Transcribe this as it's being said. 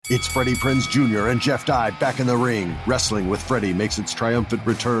It's Freddie Prinze Jr. and Jeff Dye back in the ring. Wrestling with Freddie makes its triumphant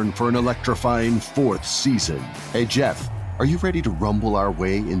return for an electrifying 4th season. Hey, Jeff, are you ready to rumble our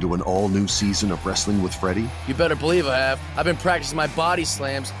way into an all-new season of Wrestling with Freddie? You better believe I have. I've been practicing my body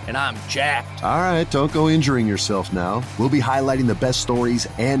slams, and I'm jacked. All right, don't go injuring yourself now. We'll be highlighting the best stories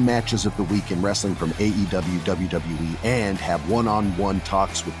and matches of the week in wrestling from AEW, WWE, and have one-on-one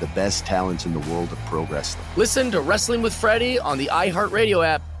talks with the best talents in the world of pro wrestling. Listen to Wrestling with Freddie on the iHeartRadio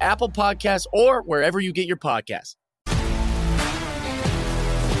app, Apple Podcasts, or wherever you get your podcasts.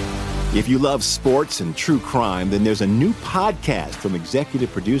 If you love sports and true crime, then there's a new podcast from executive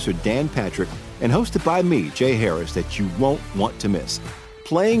producer Dan Patrick and hosted by me, Jay Harris, that you won't want to miss.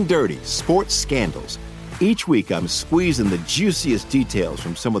 Playing Dirty: Sports Scandals. Each week, I'm squeezing the juiciest details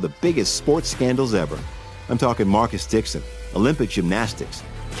from some of the biggest sports scandals ever. I'm talking Marcus Dixon, Olympic gymnastics,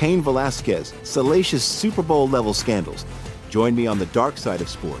 Cain Velasquez, salacious Super Bowl-level scandals. Join me on the dark side of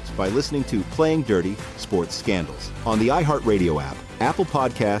sports by listening to Playing Dirty: Sports Scandals on the iHeartRadio app, Apple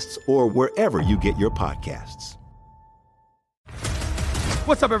Podcasts, or wherever you get your podcasts.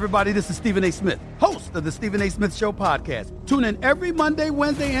 What's up, everybody? This is Stephen A. Smith, host of the Stephen A. Smith Show podcast. Tune in every Monday,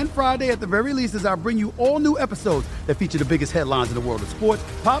 Wednesday, and Friday at the very least as I bring you all new episodes that feature the biggest headlines in the world of sports,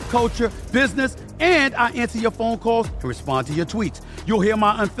 pop culture, business, and I answer your phone calls and respond to your tweets. You'll hear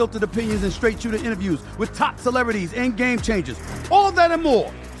my unfiltered opinions and straight-shooter interviews with top celebrities and game changers. All that and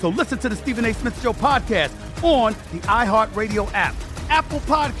more. So listen to the Stephen A. Smith Show podcast on the iHeartRadio app, Apple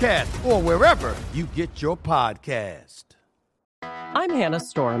Podcasts, or wherever you get your podcast. I'm Hannah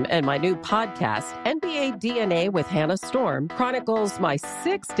Storm, and my new podcast, NBA DNA with Hannah Storm, chronicles my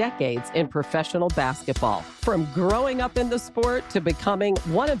 6 decades in professional basketball. From growing up in the sport to becoming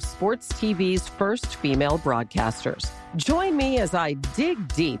one of sports TV's first female broadcasters. Join me as I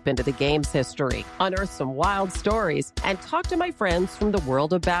dig deep into the game's history, unearth some wild stories, and talk to my friends from the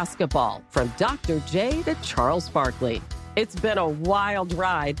world of basketball, from Dr. J to Charles Barkley. It's been a wild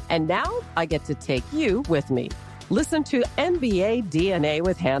ride, and now I get to take you with me. Listen to NBA DNA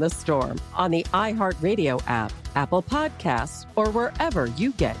with Hannah Storm on the iHeartRadio app, Apple Podcasts, or wherever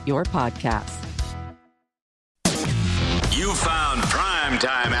you get your podcasts. You found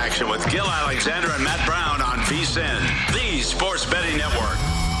primetime action with Gil Alexander and Matt Brown on VSiN, the Sports Betting Network.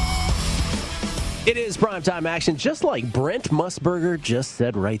 It is primetime action, just like Brent Musburger just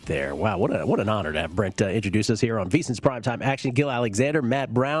said right there. Wow, what an honor to have Brent introduce us here on VSiN's primetime action. Gil Alexander,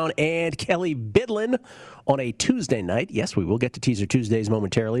 Matt Brown, and Kelly Bidlin on a Tuesday night. Yes, we will get to Teaser Tuesdays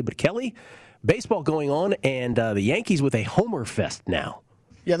momentarily, but Kelly, baseball going on, and the Yankees with a homer fest now.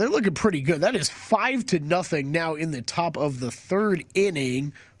 Yeah, they're looking pretty good. That is 5-0 now in the top of the 3rd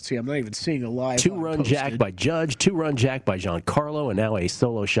inning. Let's see, I'm not even seeing a live. 2-run jack by Judge, 2-run jack by Giancarlo, and now a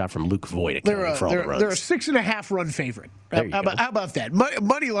solo shot from Luke Voit. They're a 6.5 run favorite. How about that?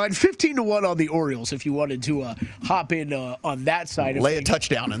 Money line 15-1 on the Orioles. If you wanted to hop in on that side, lay a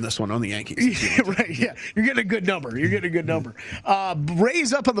touchdown in this one on the Yankees. Right? Yeah, you're getting a good number.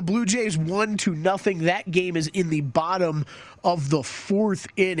 Rays up on the Blue Jays 1-0. That game is in the bottom of the 4th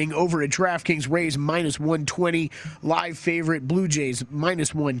inning over at DraftKings. Rays -120, live favorite. Blue Jays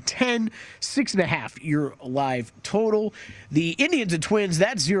 -110, 6.5 your live total. The Indians and Twins,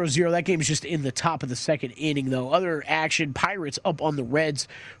 that's 0-0. That game is just in the top of the 2nd inning, though. Other action, Pirates up on the Reds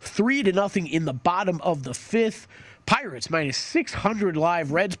 3-0 in the bottom of the 5th. Pirates -600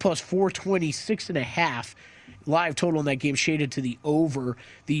 live, Reds +420, 6.5. Live total in that game shaded to the over.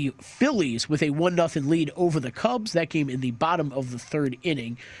 The Phillies with a 1-0 lead over the Cubs. That game in the bottom of the 3rd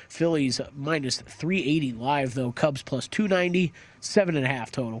inning. Phillies -380 live, though. Cubs +290,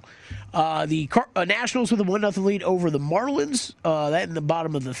 7.5 total. The Nationals with a 1-0 lead over the Marlins. That in the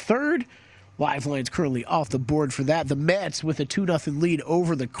bottom of the 3rd. Live line's currently off the board for that. The Mets with a 2-0 lead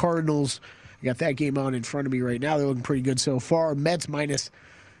over the Cardinals. I got that game on in front of me right now. They're looking pretty good so far. Mets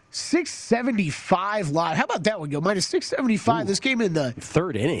 -675 live. How about that one, Gil? -675. This game in the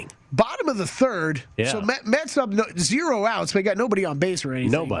 3rd inning. Bottom of the 3rd. Yeah. So Mets up 0 outs. They got nobody on base or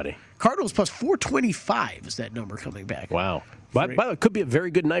anything. Nobody. Cardinals +425 is that number coming back. Wow. By the way, it could be a very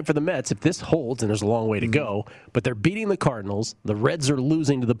good night for the Mets if this holds, and there's a long way to go. But they're beating the Cardinals. The Reds are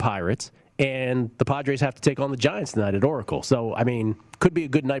losing to the Pirates. And the Padres have to take on the Giants tonight at Oracle. So, I mean, could be a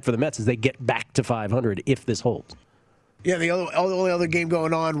good night for the Mets as they get back to 500 if this holds. Yeah, the only other game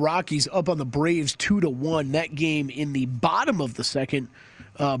going on, Rockies up on the Braves 2-1. That game in the bottom of the 2nd.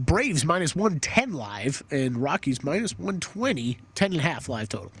 Braves -110 live, and Rockies -120, 10.5 live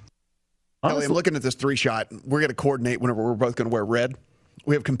total. Kelly, I'm looking at this 3-shot. We're going to coordinate whenever we're both going to wear red.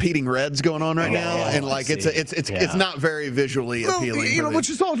 competing reds going on right now, and like it's not very visually appealing. Which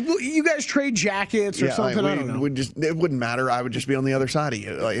is all you guys trade jackets or something. I don't know. It wouldn't matter. I would just be on the other side of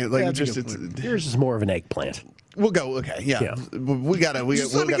you. Yours is more of an eggplant. We'll go. Okay, yeah. We gotta.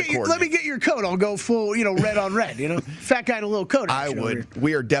 Let me get your coat. I'll go full, red on red. Fat guy in a little coat. I would.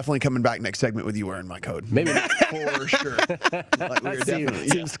 We are definitely coming back next segment with you wearing my coat. Maybe for sure. Like, we're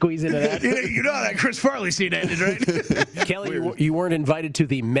definitely squeeze into that. You know how that Chris Farley scene ended, right? Kelly, you weren't invited to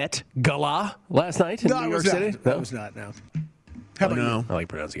the Met Gala last night in New York City? No, I was not. No. How about you? I like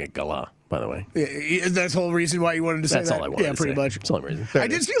pronouncing it Gala, by the way. Yeah, that's the whole reason why you wanted to say that? That's all I wanted to say. Yeah, pretty much. That's the only reason. I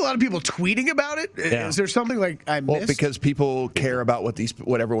did see a lot of people tweeting about it. Yeah. Is there something like I missed? Well, because people care about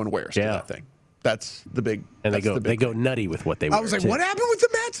what everyone wears to that thing. That's the big. And they go nutty with what they wear. I was like, what happened with the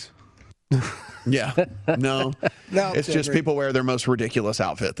Mets? Yeah. No. It's just people wear their most ridiculous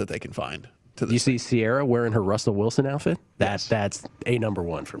outfit that they can find. You see Sierra wearing her Russell Wilson outfit? That's a number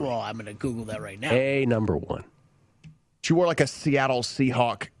one for me. Well, I'm going to Google that right now. A number one. She wore like a Seattle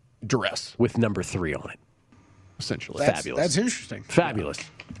Seahawk dress with number 3 on it. Essentially. Fabulous. That's interesting. Fabulous.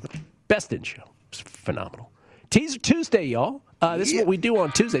 Best in show. It's phenomenal. Teaser Tuesday, y'all. This is what we do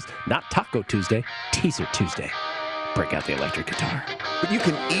on Tuesdays. Not Taco Tuesday. Teaser Tuesday. Break out the electric guitar. But you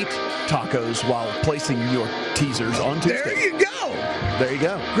can eat tacos while placing your teasers on Tuesday. There you go. There you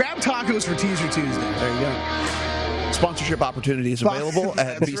go. Grab tacos for Teaser Tuesday. There you go. Sponsorship opportunities available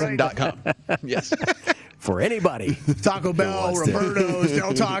at beeson.com. Yes. For anybody. Taco Bell, Roberto's,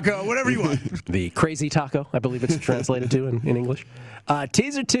 Del Taco, whatever you want. The Crazy Taco, I believe it's translated to in English.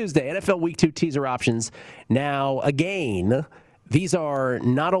 Teaser Tuesday, NFL Week 2 teaser options. Now, again, these are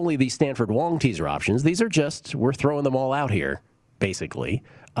not only the Stanford Wong teaser options, these are just, we're throwing them all out here, basically.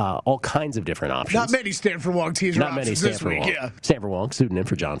 All kinds of different options. Not many Stanford Wong teaser options this week. Wong. Stanford Wong, pseudonym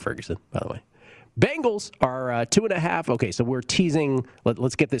for John Ferguson, by the way. Bengals are 2.5. Okay, so we're teasing.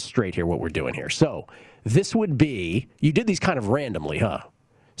 Let's get this straight here, what we're doing here. So this would be, you did these kind of randomly, huh?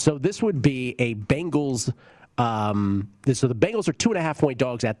 So this would be a Bengals, so the Bengals are 2.5-point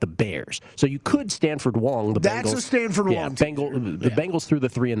dogs at the Bears. So you could Stanford Wong the Bengals. That's a Stanford Wong. The Bengals through the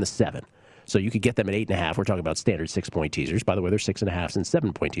 3 and the 7. So you could get them at 8.5. We're talking about standard 6-point teasers. By the way, there's 6.5 and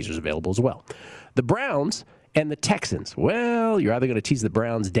 7-point teasers available as well. The Browns and the Texans. Well, you're either going to tease the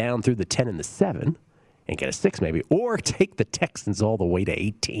Browns down through the 10 and the 7 and get a 6 maybe, or take the Texans all the way to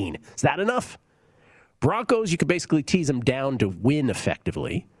 18. Is that enough? Broncos, you could basically tease them down to win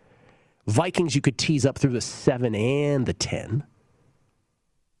effectively. Vikings, you could tease up through the 7 and the 10.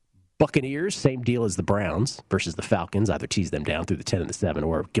 Buccaneers, same deal as the Browns versus the Falcons. Either tease them down through the 10 and the 7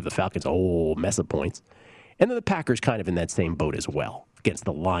 or give the Falcons a whole mess of points. And then the Packers kind of in that same boat as well against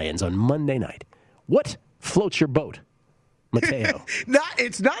the Lions on Monday night. What floats your boat, Mateo?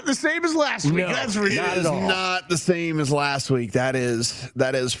 It's not the same as last week. No, that's for It is not the same as last week. That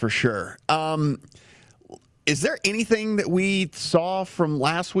is for sure. Is there anything that we saw from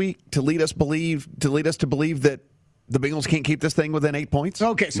last week to lead us to believe that the Bengals can't keep this thing within 8 points?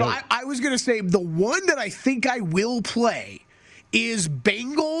 Okay, so I was going to say the one that I think I will play is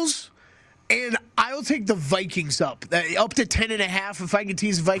Bengals, and I'll take the Vikings up to 10.5. If I can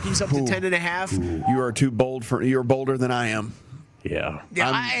tease Vikings up to 10.5. You are too bold you're bolder than I am. Yeah.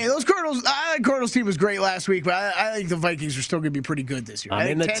 Those Cardinals team was great last week, but I think the Vikings are still going to be pretty good this year. I'm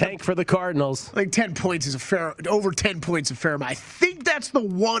in the tank for the Cardinals. I think 10 points is over 10 points a fair amount. I think that's the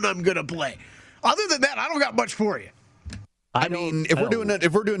one I'm going to play. Other than that, I don't got much for you. I mean,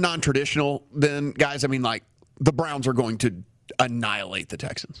 if we're doing non-traditional, then guys, I mean, like the Browns are going to annihilate the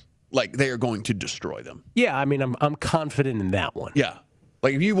Texans. Like they are going to destroy them. Yeah, I mean, I'm confident in that one. Yeah,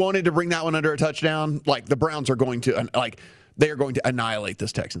 like if you wanted to bring that one under a touchdown, like the Browns are going to they are going to annihilate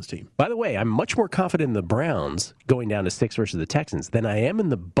this Texans team. By the way, I'm much more confident in the Browns going down to 6 versus the Texans than I am in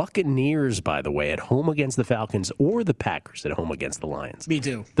the Buccaneers, by the way, at home against the Falcons or the Packers at home against the Lions. Me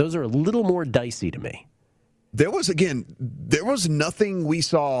too. Those are a little more dicey to me. There was nothing we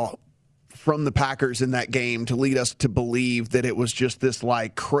saw from the Packers in that game to lead us to believe that it was just this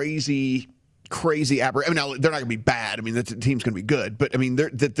like crazy aberration. I mean, now they're not going to be bad. I mean, the team's going to be good, but I mean,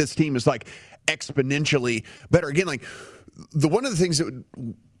 that this team is like exponentially better. Again, like one of the things that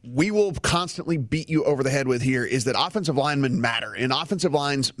we will constantly beat you over the head with here is that offensive linemen matter and offensive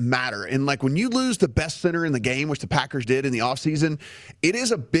lines matter. And like when you lose the best center in the game, which the Packers did in the offseason, it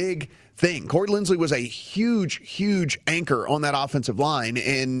is a big thing. Corey Linsley was a huge anchor on that offensive line,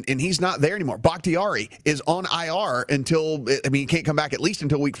 and he's not there anymore. Bakhtiari is on IR until, I mean, he can't come back at least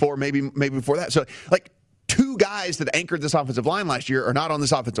until week 4, maybe before that. So like 2 guys that anchored this offensive line last year are not on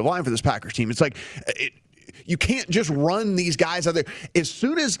this offensive line for this Packers team. It's like You can't just run these guys out there. As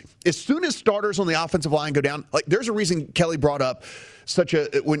soon as starters on the offensive line go down, like there's a reason Kelly brought up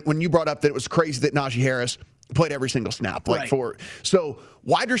when you brought up that it was crazy that Najee Harris played every single snap. So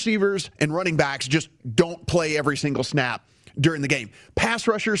wide receivers and running backs just don't play every single snap during the game. Pass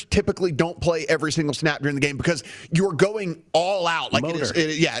rushers typically don't play every single snap during the game because you're going all out. Like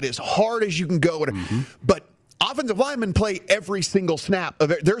it is hard as you can go. But offensive linemen play every single snap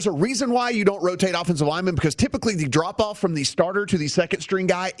of it. There's a reason why you don't rotate offensive linemen, because typically the drop off from the starter to the second string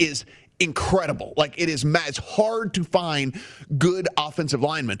guy is incredible. Like it's hard to find good offensive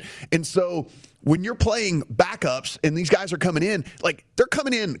linemen. And so when you're playing backups and these guys are coming in, like they're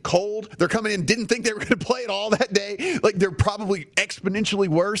coming in cold, didn't think they were going to play at all that day. Like they're probably exponentially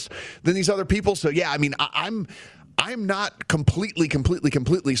worse than these other people. So yeah, I mean, I'm not completely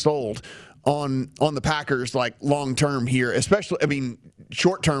sold on the Packers like long term here, especially, I mean,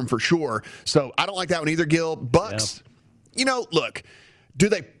 short term for sure. So I don't like that one either, Gil. Bucks, look, do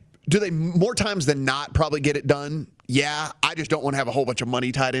they more times than not probably get it done? Yeah, I just don't want to have a whole bunch of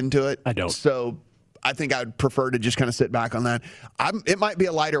money tied into it. I don't. So I think I'd prefer to just kind of sit back on that. It might be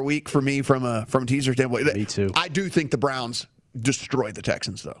a lighter week for me from a teaser standpoint. Me too. I do think the Browns destroy the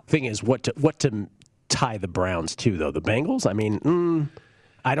Texans, though. Thing is, what to tie the Browns to, though? The Bengals? I mean,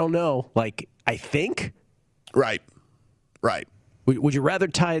 I don't know. Like, I think. Right. Would you rather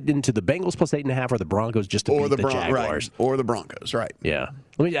tie it into the Bengals plus 8.5 or the Broncos just to beat the Jaguars? Right. Or the Broncos, right. Yeah.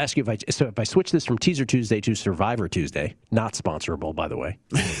 Let me ask you, if I switch this from Teaser Tuesday to Survivor Tuesday, not sponsorable, by the way.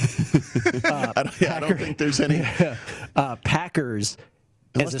 I don't think there's any. Packers.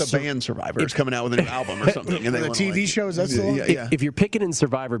 Unless the band Survivor is coming out with a new album or something. And the TV shows, that's the one. If you're picking in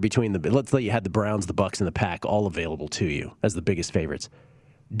Survivor between let's say you had the Browns, the Bucks, and the Pack all available to you as the biggest favorites,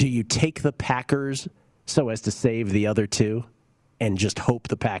 do you take the Packers so as to save the other two and just hope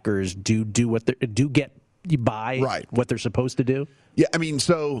the Packers do what they get what they're supposed to do? Yeah, I mean,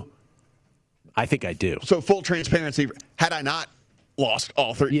 so I think I do. So full transparency, had I not lost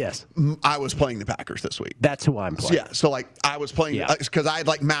all three, yes, I was playing the Packers this week. That's who I'm playing. Yeah, so like I was playing because I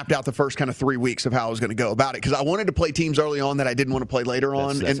had mapped out the first kind of 3 weeks of how I was going to go about it, because I wanted to play teams early on that I didn't want to play later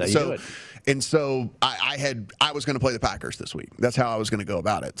on, and so I was going to play the Packers this week. That's how I was going to go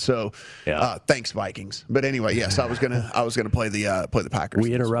about it. So thanks Vikings. But anyway, yes, I was going to play the Packers.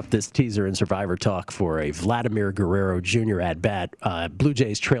 We interrupt this teaser and Survivor talk for a Vladimir Guerrero Jr. at bat. Blue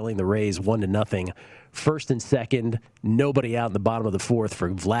Jays trailing the Rays 1-0. First and second, nobody out in the bottom of the fourth for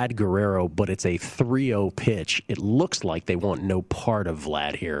Vlad Guerrero, but it's a 3-0 pitch. It looks like they want no part of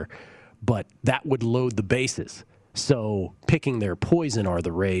Vlad here, but that would load the bases. So picking their poison are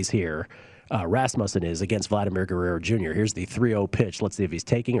the Rays here. Rasmussen is against Vladimir Guerrero Jr. Here's the 3-0 pitch. Let's see if he's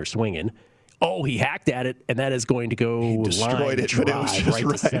taking or swinging. Oh, he hacked at it, and that is going to go line drive right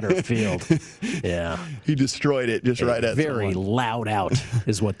to center field. Yeah. He destroyed it just right at very loud out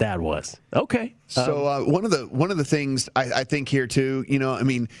is what that was. Okay. So one of the things I think here too, I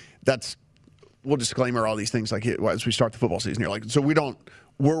mean, we'll disclaimer all these things like as we start the football season here. So we don't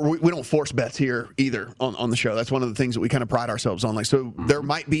force bets here either on the show. That's one of the things that we kind of pride ourselves on. There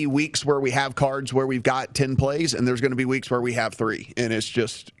might be weeks where we have cards where we've got 10 plays, and there's going to be weeks where we have 3. And it's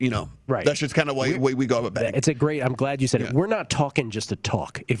just, right. That's just kind of the way we go about betting. I'm glad you said it. We're not talking just to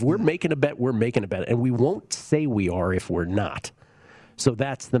talk. If we're making a bet, we're making a bet. And we won't say we are if we're not. So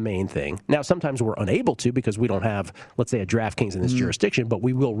that's the main thing. Now, sometimes we're unable to because we don't have, let's say, a DraftKings in this jurisdiction, but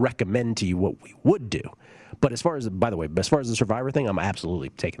we will recommend to you what we would do. But as far as the Survivor thing, I'm absolutely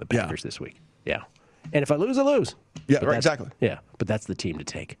taking the Packers this week. Yeah. And if I lose, I lose. Yeah, right, exactly. Yeah, but that's the team to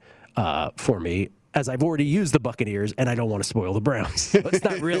take for me, as I've already used the Buccaneers, and I don't want to spoil the Browns. So it's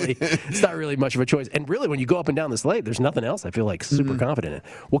not really much of a choice. And really, when you go up and down the slate, there's nothing else I feel like super confident in.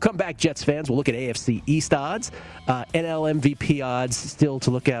 We'll come back, Jets fans. We'll look at AFC East odds. NL MVP odds still to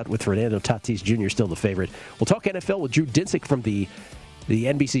look at with Fernando Tatis Jr. still the favorite. We'll talk NFL with Drew Dinsick from the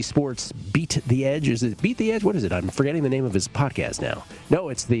NBC Sports Beat the Edge. Is it Beat the Edge? What is it? I'm forgetting the name of his podcast now. No,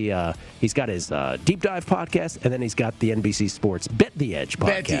 it's he's got his Deep Dive podcast, and then he's got the NBC Sports Bet the Edge podcast.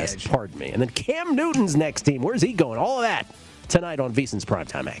 Bet the Edge. Pardon me. And then Cam Newton's next team. Where's he going? All of that tonight on VSiN's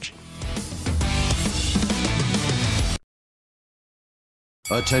Primetime Action.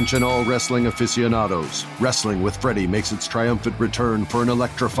 Attention all wrestling aficionados. Wrestling with Freddie makes its triumphant return for an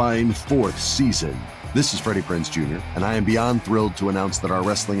electrifying 4th season. This is Freddie Prinze Jr., and I am beyond thrilled to announce that our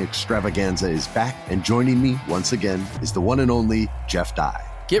wrestling extravaganza is back, and joining me once again is the one and only Jeff Dye.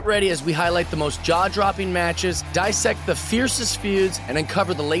 Get ready as we highlight the most jaw-dropping matches, dissect the fiercest feuds, and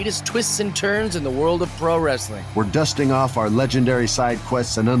uncover the latest twists and turns in the world of pro wrestling. We're dusting off our legendary side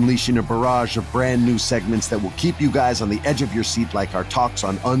quests and unleashing a barrage of brand new segments that will keep you guys on the edge of your seat like our talks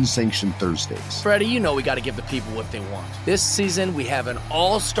on Unsanctioned Thursdays. Freddie, you know we got to give the people what they want. This season, we have an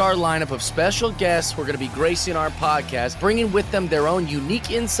all-star lineup of special guests who are going to be gracing our podcast, bringing with them their own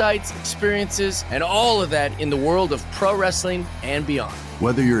unique insights, experiences, and all of that in the world of pro wrestling and beyond.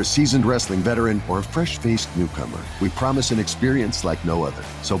 Whether you're a seasoned wrestling veteran or a fresh-faced newcomer, we promise an experience like no other.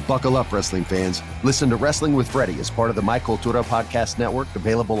 So buckle up, wrestling fans. Listen to Wrestling with Freddie as part of the My Cultura Podcast Network,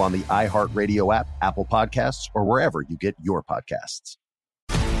 available on the iHeartRadio app, Apple Podcasts, or wherever you get your podcasts.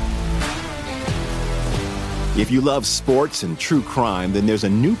 If you love sports and true crime, then there's a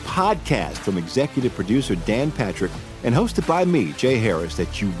new podcast from executive producer Dan Patrick and hosted by me, Jay Harris,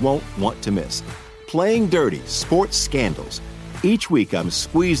 that you won't want to miss. Playing Dirty: Sports Scandals. Each week, I'm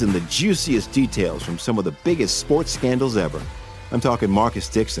squeezing the juiciest details from some of the biggest sports scandals ever. I'm talking Marcus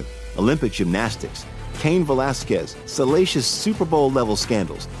Dixon, Olympic gymnastics, Cain Velasquez, salacious Super Bowl-level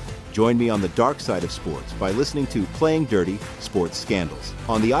scandals. Join me on the dark side of sports by listening to Playing Dirty: Sports Scandals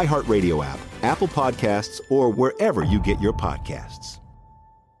on the iHeartRadio app, Apple Podcasts, or wherever you get your podcasts.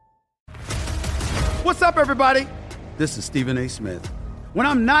 What's up, everybody? This is Stephen A. Smith. When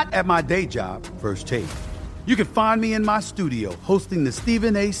I'm not at my day job, First Take, you can find me in my studio hosting the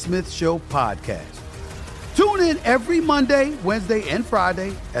Stephen A. Smith Show podcast. Tune in every Monday, Wednesday, and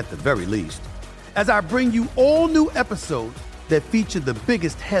Friday, at the very least, as I bring you all new episodes that feature the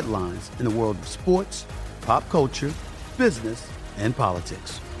biggest headlines in the world of sports, pop culture, business, and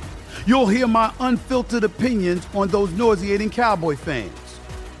politics. You'll hear my unfiltered opinions on those nauseating Cowboy fans,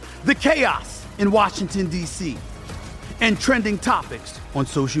 the chaos in Washington, D.C., and trending topics on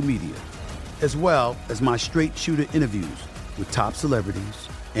social media, as well as my straight shooter interviews with top celebrities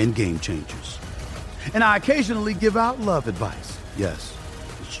and game changers. And I occasionally give out love advice. Yes,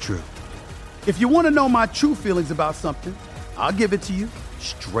 it's true. If you want to know my true feelings about something, I'll give it to you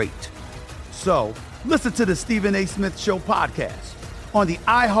straight. So listen to the Stephen A. Smith Show podcast on the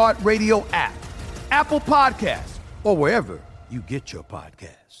iHeartRadio app, Apple Podcasts, or wherever you get your podcast.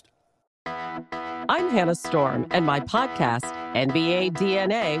 I'm Hannah Storm, and my podcast, NBA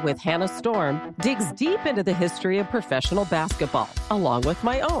DNA with Hannah Storm, digs deep into the history of professional basketball, along with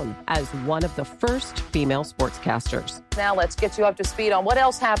my own, as one of the first female sportscasters. Now let's get you up to speed on what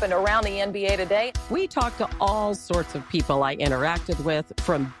else happened around the NBA today. We talk to all sorts of people I interacted with,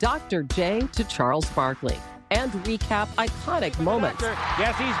 from Dr. J to Charles Barkley, and recap iconic moments.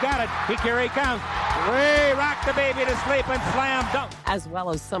 Yes, he's got it. Here he comes. Way rock the baby to sleep and slam dunk. As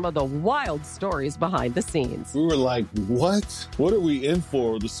well as some of the wild stories behind the scenes. We were like, what? What are we in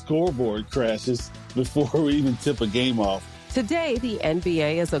for? The scoreboard crashes before we even tip a game off. Today, the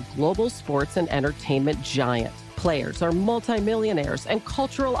NBA is a global sports and entertainment giant. Players are multimillionaires and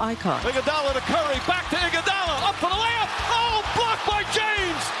cultural icons. Iguodala to Curry, back to Iguodala, up for the layup. Oh, blocked by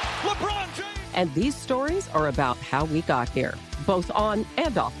James. LeBron James. And these stories are about how we got here, both on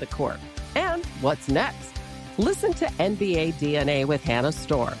and off the court. And what's next? Listen to NBA DNA with Hannah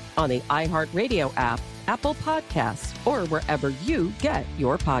Storm on the iHeartRadio app, Apple Podcasts, or wherever you get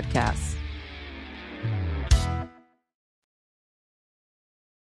your podcasts.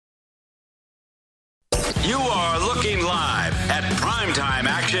 You are looking live at Primetime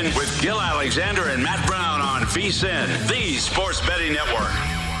Action with Gil Alexander and Matt Brown on VSiN, the Sports Betting Network.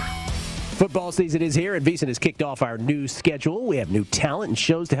 Football season is here, and VSiN has kicked off our new schedule. We have new talent and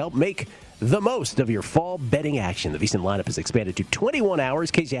shows to help make the most of your fall betting action. The VSiN lineup has expanded to 21 hours,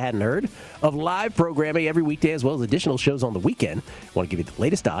 in case you hadn't heard, of live programming every weekday, as well as additional shows on the weekend. I want to give you the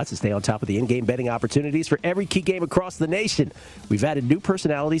latest odds to stay on top of the in-game betting opportunities for every key game across the nation. We've added new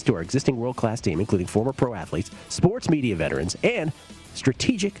personalities to our existing world-class team, including former pro athletes, sports media veterans, and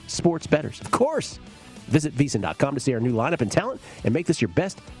strategic sports bettors. Of course, visit VSiN.com to see our new lineup and talent and make this your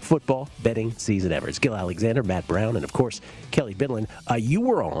best football betting season ever. It's Gil Alexander, Matt Brown, and, of course, Kelly Bidlin. You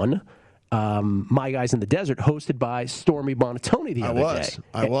were on My Guys in the Desert, hosted by Stormy Bonatoni the other day.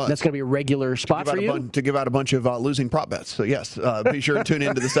 I was. That's going to be a regular spot for you? To give out a bunch of losing prop bets. So, yes, be sure to tune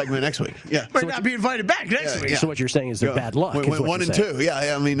into the segment next week. Yeah. Might not be invited back next week. So what you're saying is they're bad luck. Went 1 and 2.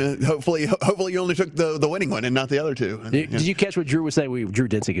 Yeah, I mean, hopefully you only took the winning one and not the other two. Did you catch what Drew was saying? Drew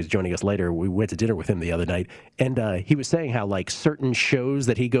Dinsick is joining us later. We went to dinner with him the other night, and he was saying how, like, certain shows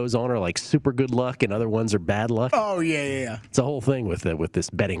that he goes on are, like, super good luck and other ones are bad luck. Oh, yeah. It's a whole thing with this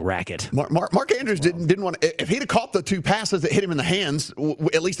betting racket. Mark Andrews didn't want to, if he'd have caught the 2 passes that hit him in the hands,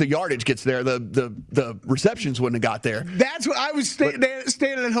 at least the yardage gets there. The receptions wouldn't have got there. That's what I was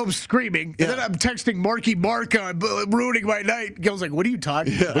standing at home screaming, and then I'm texting Marky Mark, ruining my night. Gil's like, "What are you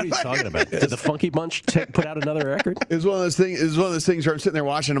talking about? What are you talking about? Did the Funky Bunch put out another record?" It was one of those things where I'm sitting there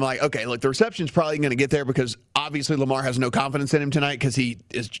watching. I'm like, okay, look, the reception's probably going to get there because obviously Lamar has no confidence in him tonight because he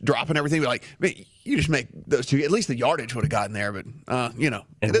is dropping everything. But like, man, you just make those 2. At least the yardage would have gotten there. But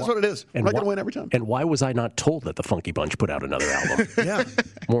it is what it is. We're not going to win every time. And why was I not told that the Funky Bunch put out another album? Yeah.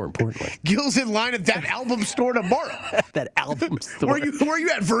 More importantly, Gil's in line at that album store tomorrow. That album store. Where you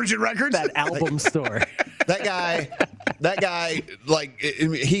at, Virgin Records? That album store. That guy, like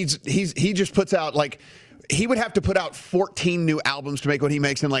he just puts out like. He would have to put out 14 new albums to make what he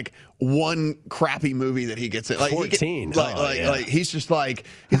makes in like one crappy movie that he gets it. Like 14. Like he's just like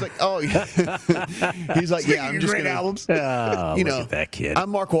oh yeah. He's like yeah. I'm just great gonna albums. Look at that kid.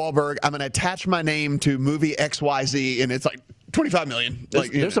 I'm Mark Wahlberg. I'm gonna attach my name to movie XYZ, and it's like 25 million.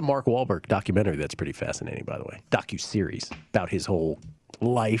 There's a Mark Wahlberg documentary that's pretty fascinating, by the way. Docu-series about his whole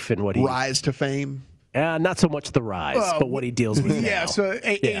life and what he rise to fame. Not so much the rise, but what he deals with now. So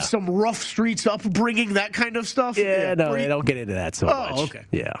some rough streets upbringing, that kind of stuff? Yeah, no, they don't get into that so much. Oh, okay.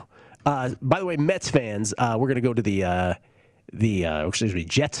 Yeah. By the way, Mets fans, we're going to go to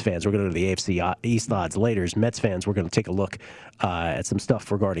Jets fans, we're going to go to the AFC East odds later. As Mets fans, we're going to take a look at some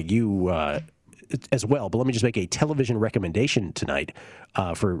stuff regarding you as well. But let me just make a television recommendation tonight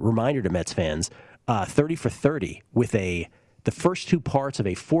for a reminder to Mets fans, 30 for 30 with the first 2 parts of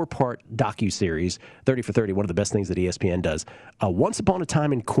a 4-part docuseries, 30 for 30, one of the best things that ESPN does. Once Upon a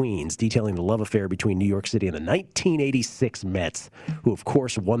Time in Queens, detailing the love affair between New York City and the 1986 Mets, who, of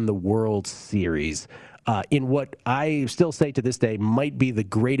course, won the World Series. In what I still say to this day might be the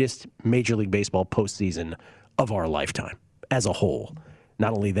greatest Major League Baseball postseason of our lifetime as a whole.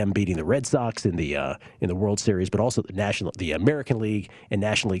 Not only them beating the Red Sox in the World Series, but also the American League and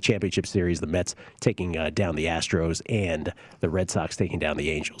National League Championship Series. The Mets taking down the Astros and the Red Sox taking down the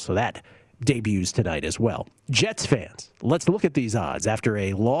Angels. So that debuts tonight as well. Jets fans, let's look at these odds. After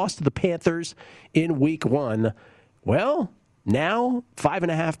a loss to the Panthers in Week 1, well, now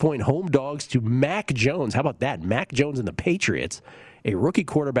 5.5-point home dogs to Mac Jones. How about that? Mac Jones and the Patriots, a rookie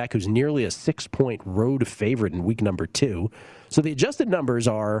quarterback who's nearly a 6-point road favorite in week number 2. So the adjusted numbers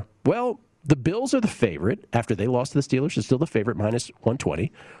are, well, the Bills are the favorite after they lost to the Steelers. They're still the favorite, minus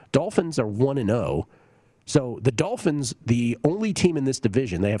 120. Dolphins are 1-0. So the Dolphins, the only team in this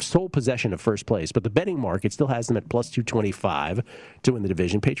division, they have sole possession of first place, but the betting market still has them at plus 225 to win the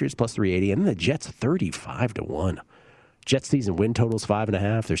division. Patriots plus 380, and then the Jets 35-1. Jets season win totals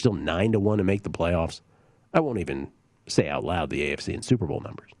 5.5. They're still 9-1 to make the playoffs. I won't even say out loud the AFC and Super Bowl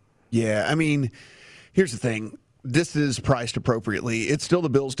numbers. Yeah, I mean, here's the thing. This is priced appropriately. It's still the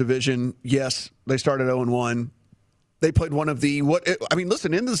Bills division. Yes, they started 0-1. They played one of the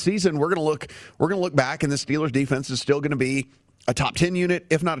listen, into the season, we're going to look back, and the Steelers defense is still going to be a top 10 unit,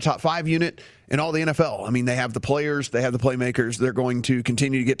 if not a top 5 unit in all the NFL. I mean, they have the players, they have the playmakers. They're going to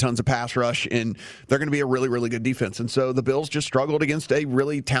continue to get tons of pass rush, and they're going to be a really, really good defense. And so the Bills just struggled against a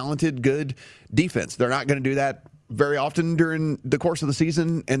really talented, good defense. They're not going to do that very often during the course of the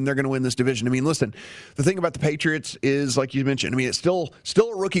season, and they're going to win this division. I mean, listen, the thing about the Patriots is, like you mentioned, I mean, it's still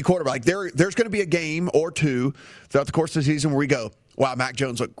a rookie quarterback. There's going to be a game or two throughout the course of the season where we go, wow, Mac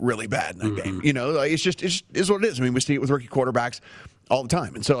Jones looked really bad in that game. You know, like, it is what it is. I mean, we see it with rookie quarterbacks all the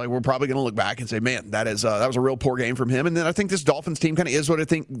time. And so we're probably going to look back and say, man, that was a real poor game from him. And then I think this Dolphins team kind of is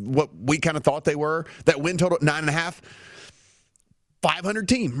what we kind of thought they were. That win total 9.5, 500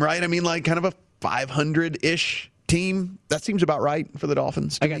 team, right? I mean, like kind of a 500-ish team. That seems about right for the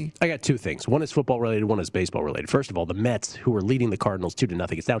Dolphins. I got 2 things. One is football related, one is baseball related. First of all, the Mets, who are leading the Cardinals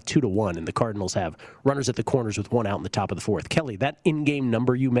 2-0, it's now 2-1, and the Cardinals have runners at the corners with 1 out in the top of the 4th. Kelly, that in-game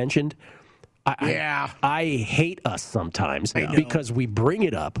number you mentioned, I hate us sometimes because we bring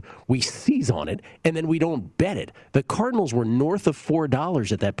it up, we seize on it, and then we don't bet it. The Cardinals were north of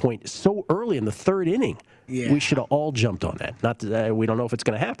 $4 at that point so early in the 3rd inning. Yeah. We should have all jumped on that. Not that, we don't know if it's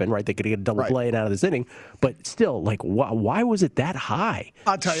going to happen, right? They could get a double play out of this inning, but still, like, why was it that high?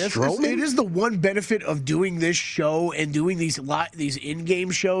 I'll tell you, it is the one benefit of doing this show and doing these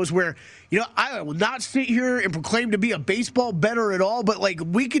in-game shows where, you know, I will not sit here and proclaim to be a baseball bettor at all, but like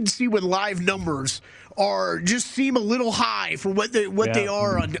we can see when live numbers seem a little high for what they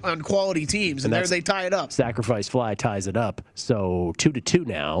are on quality teams, and there they tie it up. Sacrifice fly ties it up. So 2-2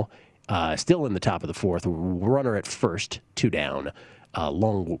 now. Still in the top of the 4th, runner at first, 2 down.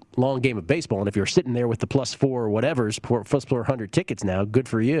 Long game of baseball, and if you're sitting there with the +4 or whatever's, plus 400 tickets now, good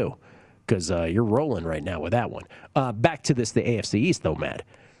for you, because you're rolling right now with that one. Back to the AFC East, though, Matt.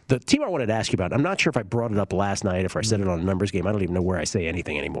 The team I wanted to ask you about, I'm not sure if I brought it up last night, if I said it on a numbers game. I don't even know where I say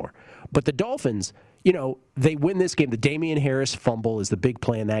anything anymore. But the Dolphins, they win this game. The Damian Harris fumble is the big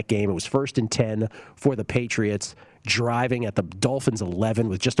play in that game. It was 1st and 10 for the Patriots, driving at the Dolphins 11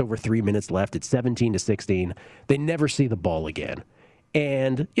 with just over 3 minutes left. It's 17-16. They never see the ball again.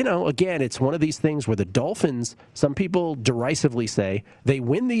 And, again, it's one of these things where the Dolphins, some people derisively say, they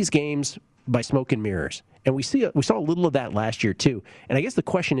win these games by smoke and mirrors. And we saw a little of that last year, too. And I guess the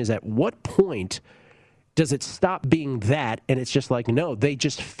question is, at what point does it stop being that, and it's just like, no, they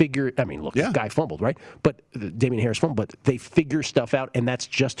just figure, the guy fumbled, right? But Damian Harris fumbled, but they figure stuff out, and that's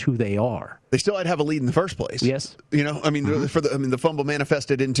just who they are. They still had to have a lead in the first place. Yes. The fumble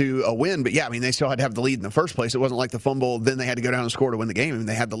manifested into a win, but they still had to have the lead in the first place. It wasn't like the fumble, then they had to go down and score to win the game.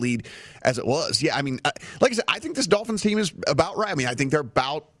 They had the lead as it was. Yeah, like I said, I think this Dolphins team is about right. I think they're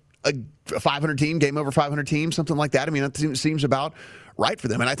about a 500 team, game over 500 team, something like that. That seems about right for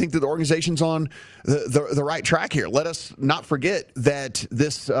them. And I think that the organization's on the right track here. Let us not forget that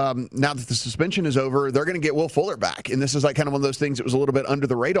this, now that the suspension is over, they're going to get Will Fuller back. And this is like kind of one of those things that was a little bit under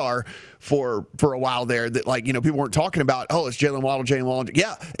the radar for a while there that people weren't talking about, it's Jalen Waddle.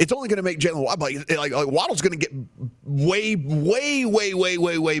 Yeah, it's only going to make Jalen Waddle, like Waddle's going to get way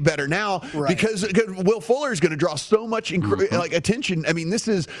better now because Will Fuller is going to draw so much attention.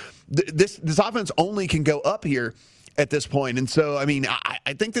 This offense only can go up here at this point. And so, I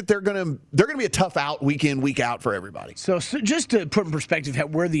think that they're going to be a tough out week in, week out for everybody. So just to put in perspective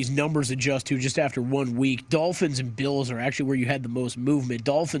where these numbers adjust to just after 1 week, Dolphins and Bills are actually where you had the most movement.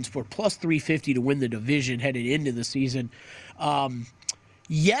 Dolphins were plus 350 to win the division headed into the season.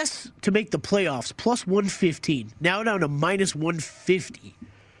 Yes, to make the playoffs, plus 115. Now down to minus 150.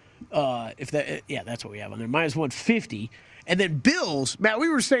 That's what we have on there, minus 150. And then Bills, Matt, we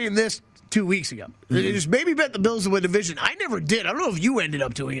were saying this 2 weeks ago. Just maybe bet the Bills to win division. I never did. I don't know if you ended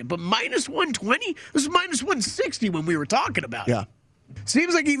up doing it, but minus 120? This was minus 160 when we were talking about it. Yeah.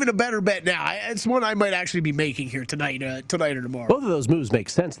 Seems like even a better bet now. It's one I might actually be making here tonight or tomorrow. Both of those moves make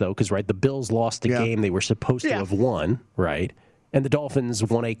sense, though, because, the Bills lost a game they were supposed to have won, right? And the Dolphins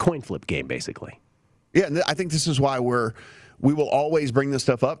won a coin flip game, basically. Yeah, and I think this is why we will always bring this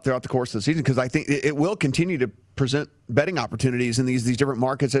stuff up throughout the course of the season because I think it will continue to present betting opportunities in these different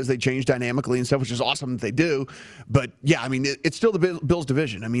markets as they change dynamically and stuff, which is awesome that they do. But yeah, it's still the Bills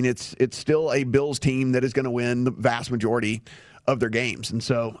division. It's still a Bills team that is going to win the vast majority of their games. And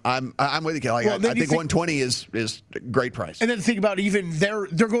so I'm with you, Kelly. I think 120 is a great price. And then think about even they're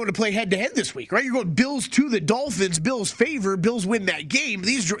going to play head-to-head this week, right? You're going Bills to the Dolphins. Bills favor. Bills win that game.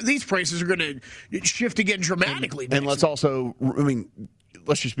 These prices are going to shift again dramatically. And let's also,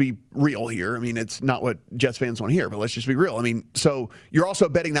 let's just be real here. It's not what Jets fans want to hear, but let's just be real. So you're also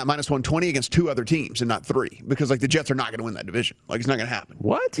betting that minus 120 against 2 other teams and not 3 because the Jets are not going to win that division. It's not going to happen.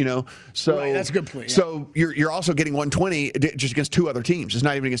 What? So right, that's a good point. Yeah. So you're also getting 120 just against 2 other teams. It's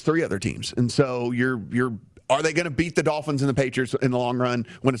not even against 3 other teams. And so are they going to beat the Dolphins and the Patriots in the long run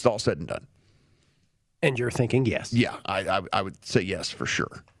when it's all said and done? And you're thinking yes. Yeah, I would say yes for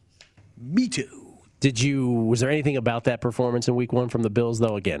sure. Me too. Was there anything about that performance in week 1 from the Bills,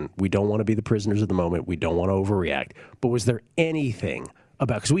 though? Again, we don't want to be the prisoners of the moment. We don't want to overreact. But was there anything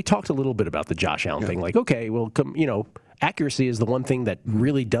about, because we talked a little bit about the Josh Allen thing, accuracy is the one thing that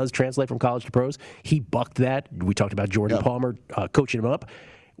really does translate from college to pros. He bucked that. We talked about Jordan Palmer coaching him up.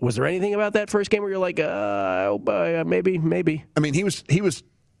 Was there anything about that first game where you're like, maybe? He was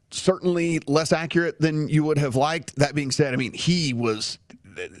certainly less accurate than you would have liked. That being said, he was...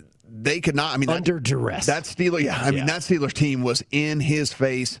 They could not. Under duress. That Steelers, that Steelers team was in his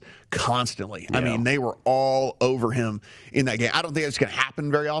face constantly. Yeah. They were all over him in that game. I don't think it's going to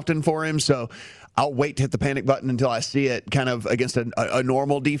happen very often for him. So I'll wait to hit the panic button until I see it kind of against a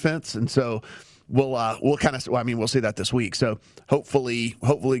normal defense. And so we'll see that this week. So hopefully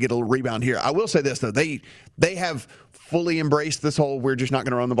get a little rebound here. I will say this though, they have fully embraced this whole we're just not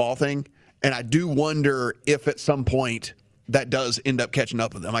going to run the ball thing, and I do wonder if at some point that does end up catching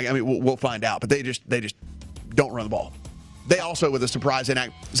up with them. We'll find out, but they just don't run the ball. They also, with a surprise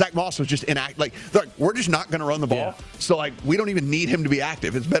inact, Zach Moss was just inact. We're just not going to run the ball. Yeah. So, we don't even need him to be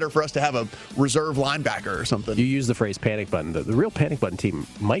active. It's better for us to have a reserve linebacker or something. You use the phrase panic button. The real panic button team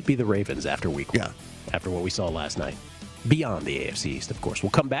might be the Ravens after week 1, after what we saw last night. Beyond the AFC East, of course. We'll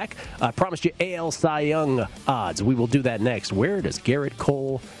come back. I promised you AL Cy Young odds. We will do that next. Where does Garrett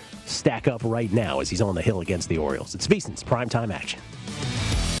Cole stack up right now as he's on the hill against the Orioles? It's VSiN's Primetime Action.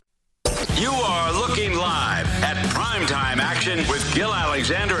 You are looking live at Primetime Action with Gil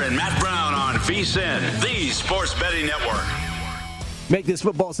Alexander and Matt Brown on VSiN, the Sports Betting Network. Make this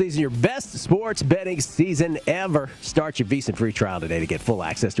football season your best sports betting season ever. Start your VSiN free trial today to get full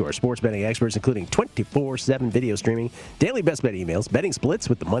access to our sports betting experts, including 24/7 video streaming, daily best bet emails, betting splits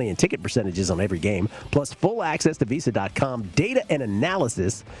with the money and ticket percentages on every game, plus full access to VSiN.com data and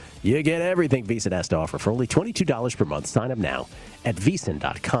analysis. You get everything VSiN has to offer for only $22 per month. Sign up now at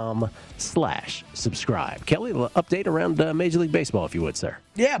VSiN.com/subscribe. Kelly, an update around Major League Baseball, if you would, sir.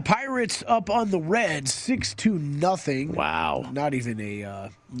 Yeah, Pirates up on the Reds, 6-0. Wow. Not even a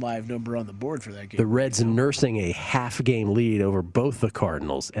live number on the board for that game. The Reds nursing a half-game lead over both the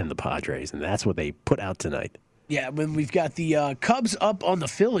Cardinals and the Padres, and that's what they put out tonight. Yeah, when we've got the Cubs up on the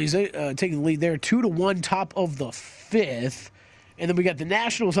Phillies, taking the lead there, 2-1, top of the fifth. And then we got the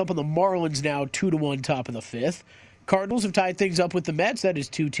Nationals up on the Marlins now, 2-1, top of the fifth. Cardinals have tied things up with the Mets. That is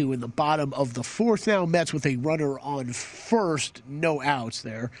 2-2 in the bottom of the fourth now. Mets with a runner on first, no outs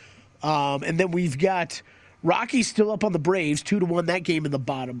there. And then we've got Rockies still up on the Braves, 2-1, that game in the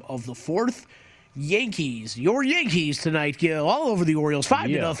bottom of the fourth. Yankees, your Yankees tonight, Gil, all over the Orioles,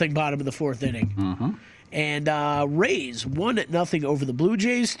 5-0, bottom of the fourth inning. Mm-hmm. And Rays 1-0 over the Blue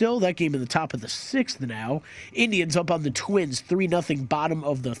Jays still. That game in the top of the sixth now. Indians up on the Twins 3-0 bottom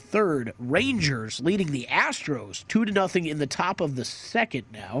of the third. Rangers leading the Astros 2-0 in the top of the second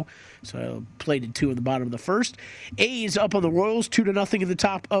now. So played in 2 in the bottom of the first. A's up on the Royals 2-0 in the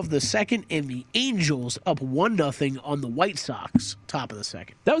top of the second. And the Angels up 1-0 on the White Sox top of the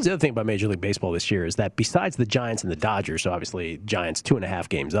second. That was the other thing about Major League Baseball this year is that besides the Giants and the Dodgers, so obviously Giants 2.5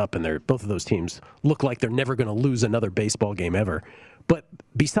 games up, and both of those teams look like they're never going to lose another baseball game ever. But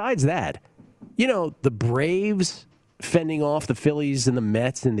besides that, the Braves fending off the Phillies and the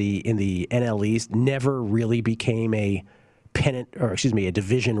Mets in the NL East never really became a a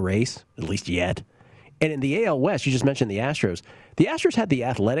division race, at least yet. And in the AL West, you just mentioned the Astros. The Astros had the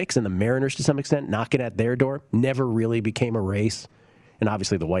Athletics and the Mariners to some extent knocking at their door. Never really became a race. And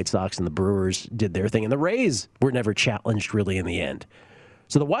obviously the White Sox and the Brewers did their thing. And the Rays were never challenged really in the end.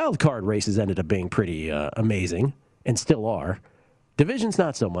 So the wild card races ended up being pretty amazing and still are. Division's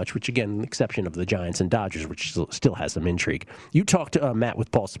not so much, which, again, the exception of the Giants and Dodgers, which still has some intrigue. You talked to Matt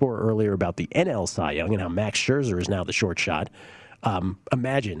with Paul Sporer earlier about the NL Cy Young and how Max Scherzer is now the short shot.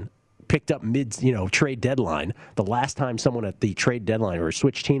 Imagine, picked up trade deadline. The last time someone at the trade deadline or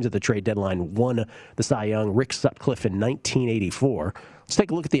switched teams at the trade deadline won the Cy Young, Rick Sutcliffe in 1984. Let's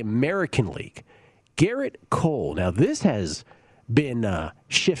take a look at the American League. Garrett Cole. Now, this has been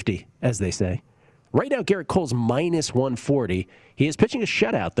shifty, as they say. Right now, Garrett Cole's minus 140. He is pitching a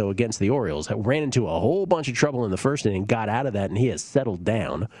shutout, though, against the Orioles. Ran into a whole bunch of trouble in the first inning, got out of that, and he has settled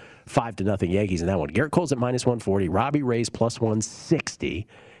down. 5-0 Yankees in that one. Garrett Cole's at minus 140. Robbie Ray's plus 160.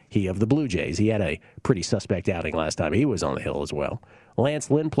 He of the Blue Jays. He had a pretty suspect outing last time. He was on the hill as well. Lance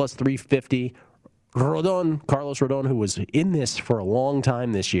Lynn plus 350. Carlos Rodon, who was in this for a long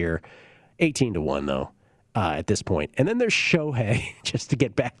time this year, 18-1, though. At this point. And then there's Shohei, just to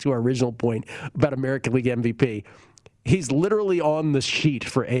get back to our original point about American League MVP. He's literally on the sheet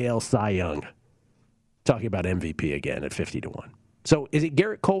for AL Cy Young. Talking about MVP again at 50-1. So is it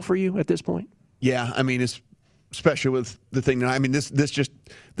Garrett Cole for you at this point? Yeah, I mean, it's especially with the thing that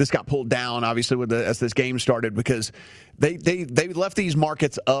this got pulled down obviously as this game started because they left these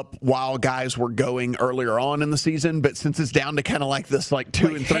markets up while guys were going earlier on in the season, but since it's down to kind of like this 2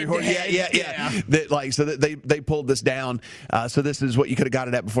 and 3 horse, they pulled this down. So this is what you could have got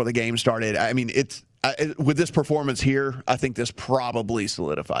it at before the game started. I mean, with this performance here, I think this probably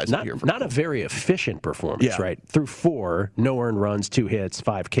solidifies it here. Not a very efficient performance, right? Through 4, no earned runs, 2 hits,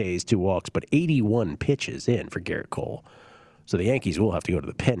 5 Ks, 2 walks, but 81 pitches in for Garrett Cole. So the Yankees will have to go to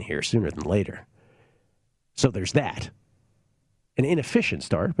the pen here sooner than later. So there's that. An inefficient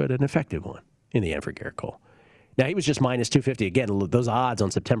start, but an effective one in the end for Garrett Cole. Now, he was just minus 250. Again, those odds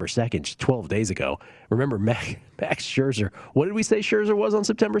on September 2nd, just 12 days ago. Remember, Max Scherzer, what did we say Scherzer was on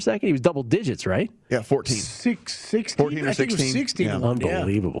September 2nd? He was double digits, right? Yeah, 14. 16. 14 or 16. 16. Yeah.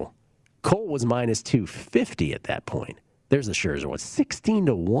 Unbelievable. Yeah. Cole was minus 250 at that point. There's the Scherzer one,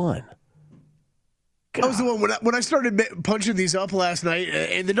 16-1. God. That was the one when I started punching these up last night,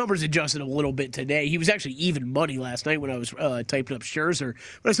 and the numbers adjusted a little bit today. He was actually even money last night when I was typing up Scherzer.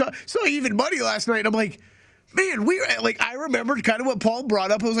 But I saw even money last night, and I'm like, man, I remembered kind of what Paul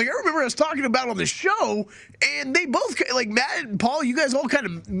brought up. I was like, I remember us talking about on the show, and they both, Matt and Paul, you guys all kind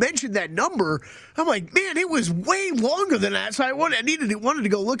of mentioned that number. I'm like, man, it was way longer than that. So I wanted to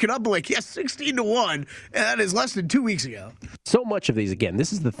go look it up. I'm like, 16-1, and that is less than 2 weeks ago. So much of these, again,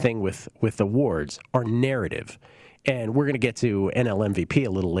 this is the thing with awards, are narrative. And we're going to get to NL MVP a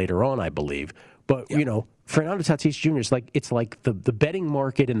little later on, I believe. But, Fernando Tatis Jr. it's like the betting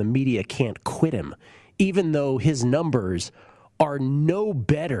market and the media can't quit him, even though his numbers are no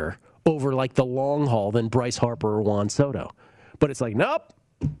better over like the long haul than Bryce Harper or Juan Soto. But it's like, nope,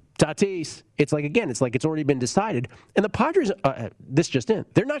 Tatis. It's like, again, it's like it's already been decided. And the Padres, this just in,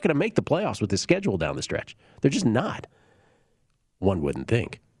 they're not going to make the playoffs with this schedule down the stretch. They're just not. One wouldn't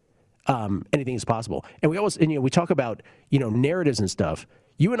think. Anything is possible. And we always, we talk about, narratives and stuff.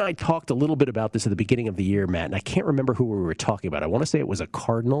 You and I talked a little bit about this at the beginning of the year, Matt, and I can't remember who we were talking about. I want to say it was a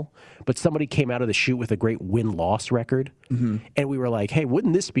Cardinal, but somebody came out of the chute with a great win-loss record. Mm-hmm. And we were like, hey,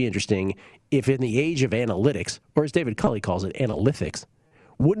 wouldn't this be interesting if in the age of analytics, or as David Culley calls it, analytics,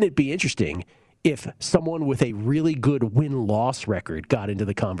 wouldn't it be interesting if someone with a really good win-loss record got into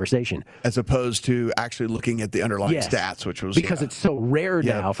the conversation? As opposed to actually looking at the underlying stats, which was... Because it's so rare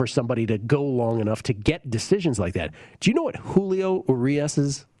now for somebody to go long enough to get decisions like that. Do you know what Julio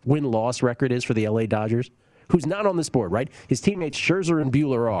Urias's win-loss record is for the LA Dodgers? Who's not on this board, right? His teammates Scherzer and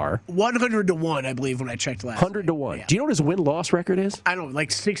Buehler are 100-1, I believe, when I checked last. 100-1. Yeah. Do you know what his win-loss record is? I don't know, like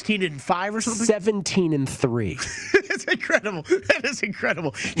 16-5 or something. 17-3. That's incredible. That is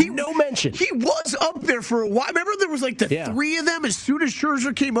incredible. No mention. He was up there for a while. Remember, there was like the three of them. As soon as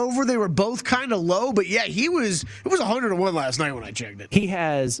Scherzer came over, they were both kind of low. But yeah, it was 100-1 last night when I checked it. He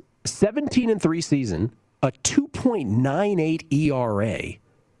has 17-3 season, a 2.98 ERA.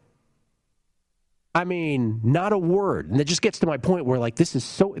 I mean, not a word. And it just gets to my point where, like, this is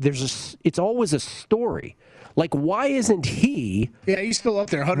so, it's always a story. Like, why isn't he? Yeah, he's still up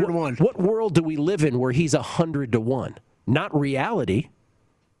there, 100-1. What world do we live in where he's 100-1? Not reality.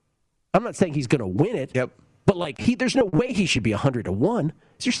 I'm not saying he's going to win it. Yep. But, like, there's no way he should be 100-1.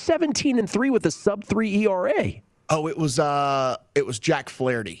 You're 17-3 with a sub-3 ERA. Oh, it was Jack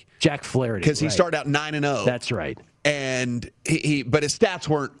Flaherty. Jack Flaherty. Because he started out 9-0. That's right. And but his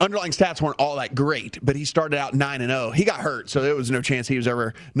underlying stats weren't all that great. But he started out 9-0. He got hurt, so there was no chance he was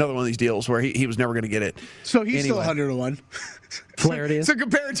ever another one of these deals where he was never going to get it. So he's still 100-1. Flaherty is. So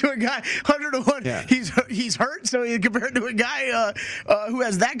compared to a guy 100-1, he's hurt. So compared to a guy who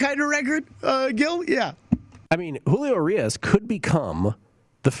has that kind of record, Gil, yeah. I mean, Julio Urias could become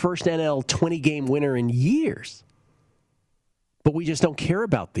the first NL 20-game winner in years. But we just don't care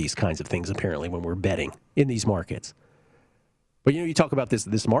about these kinds of things, apparently, when we're betting in these markets. But, you talk about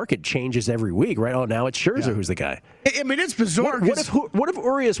this market changes every week, right? Oh, now it's Scherzer who's the guy. I mean, it's bizarre. What if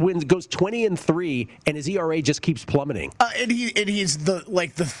Urias goes 20-3, and his ERA just keeps plummeting? And he's the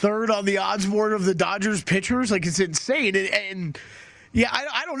third on the odds board of the Dodgers pitchers? Like, it's insane. And yeah,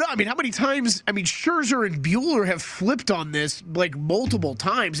 I don't know. I mean, how many times? I mean, Scherzer and Buehler have flipped on this, like, multiple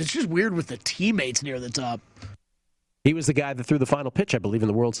times. It's just weird with the teammates near the top. He was the guy that threw the final pitch, I believe, in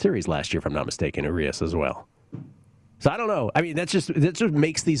the World Series last year, if I'm not mistaken, Urias as well. So I don't know. I mean, that just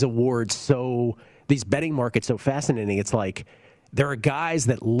makes these awards these betting markets so fascinating. It's like there are guys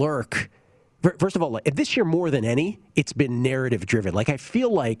that lurk. First of all, this year more than any, it's been narrative driven. Like, I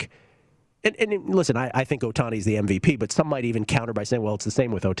feel like, and listen, I think Ohtani's the MVP, but some might even counter by saying, well, it's the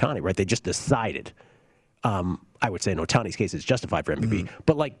same with Ohtani, right? They just decided. I would say in Ohtani's case, it's justified for MVP. Mm-hmm.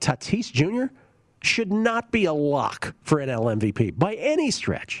 But like Tatis Jr., should not be a lock for NL MVP by any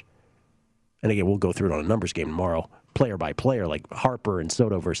stretch. And again, we'll go through it on a numbers game tomorrow, player by player, like Harper and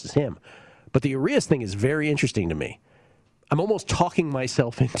Soto versus him. But the Urias thing is very interesting to me. I'm almost talking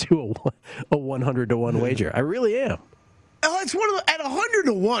myself into a 100-1 wager. I really am. Oh, it's one of at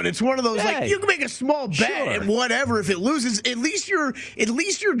 100-1. It's one of those like you can make a small bet and whatever. If it loses, at least you're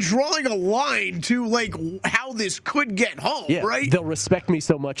drawing a line to like how this could get home, right? They'll respect me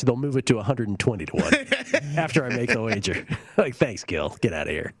so much they'll move it to 120-1 after I make the wager. Like, thanks, Gil. Get out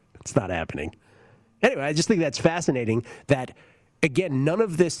of here. It's not happening. Anyway, I just think that's fascinating. That again, none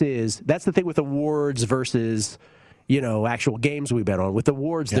of this is. That's the thing with awards versus, actual games we bet on. With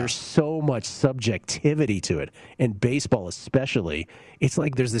awards, there's so much subjectivity to it. And baseball especially, it's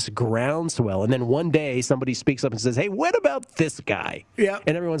like there's this groundswell. And then one day somebody speaks up and says, hey, what about this guy? Yeah.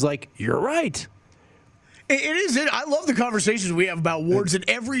 And everyone's like, you're right. It is. I love the conversations we have about awards in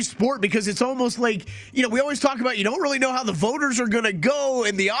every sport because it's almost like, we always talk about you don't really know how the voters are going to go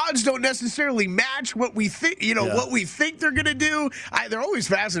and the odds don't necessarily match what we think, what we think they're going to do. They're always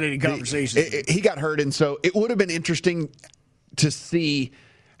fascinating conversations. He got hurt, and so it would have been interesting to see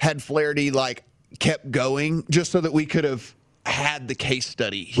had Flaherty, kept going just so that we could have had the case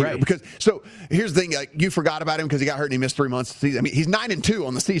study here. Right. Because so here's the thing, you forgot about him because he got hurt and he missed 3 months of the season. I mean, he's 9-2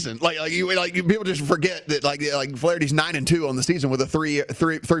 on the season. People just forget that like Flaherty's 9-2 on the season with a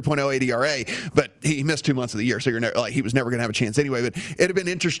 3.08 ERA, but he missed 2 months of the year, so he was never going to have a chance anyway. But it'd have been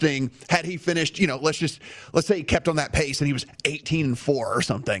interesting had he finished. Let's say he kept on that pace and he was 18-4 or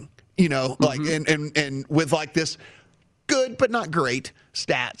something. And with this good but not great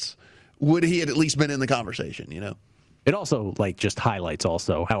stats, would he had at least been in the conversation? It also just highlights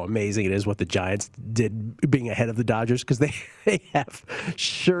also how amazing it is what the Giants did being ahead of the Dodgers, because they have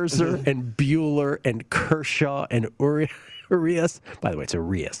Scherzer and Buehler and Kershaw and Urias. By the way, it's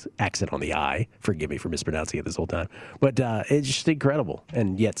Urias, accent on the I. Forgive me for mispronouncing it this whole time. But it's just incredible.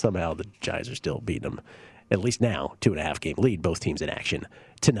 And yet somehow the Giants are still beating them, at least now, 2.5-game lead, both teams in action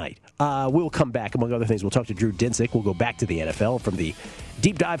tonight. We'll come back, among other things. We'll talk to Drew Dinsick. We'll go back to the NFL from the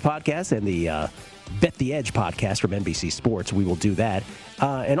Deep Dive podcast and the Bet the Edge podcast from NBC Sports. We will do that.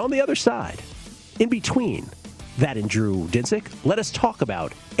 And on the other side, in between that and Drew Dinsick, let us talk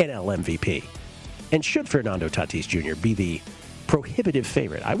about NL MVP. And should Fernando Tatis Jr. be the prohibitive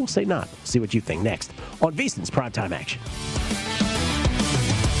favorite? I will say not. See what you think next on VSiN's Primetime Action.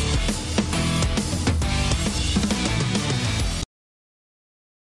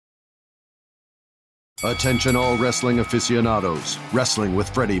 Attention all wrestling aficionados. Wrestling with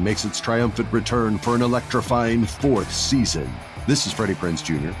Freddie makes its triumphant return for an electrifying 4th season. This is Freddie Prinze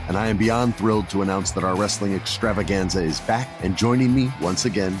Jr., and I am beyond thrilled to announce that our wrestling extravaganza is back, and joining me once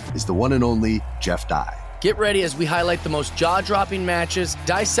again is the one and only Jeff Dye. Get ready as we highlight the most jaw-dropping matches,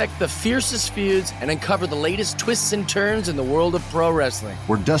 dissect the fiercest feuds, and uncover the latest twists and turns in the world of pro wrestling.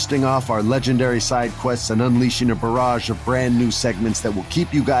 We're dusting off our legendary side quests and unleashing a barrage of brand new segments that will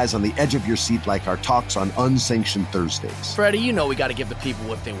keep you guys on the edge of your seat like our talks on Unsanctioned Thursdays. Freddie, you know we got to give the people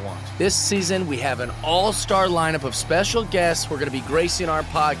what they want. This season, we have an all-star lineup of special guests who are going to be gracing our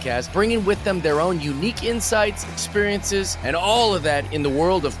podcast, bringing with them their own unique insights, experiences, and all of that in the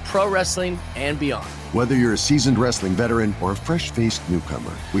world of pro wrestling and beyond. Whether you're a seasoned wrestling veteran or a fresh-faced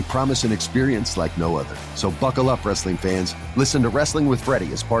newcomer, we promise an experience like no other. So buckle up, wrestling fans. Listen to Wrestling with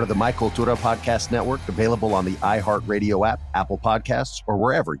Freddie as part of the My Cultura Podcast Network, available on the iHeartRadio app, Apple Podcasts, or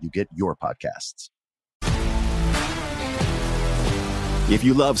wherever you get your podcasts. If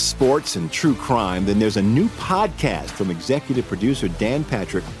you love sports and true crime, then there's a new podcast from executive producer Dan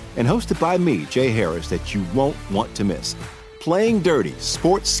Patrick and hosted by me, Jay Harris, that you won't want to miss. Playing Dirty: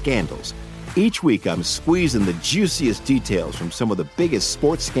 Sports Scandals. Each week, I'm squeezing the juiciest details from some of the biggest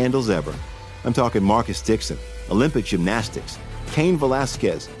sports scandals ever. I'm talking Marcus Dixon, Olympic gymnastics, Cain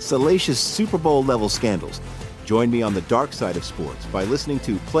Velasquez, salacious Super Bowl-level scandals. Join me on the dark side of sports by listening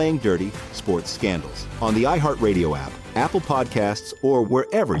to Playing Dirty: Sports Scandals on the iHeartRadio app, Apple Podcasts, or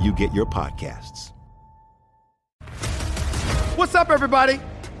wherever you get your podcasts. What's up, everybody?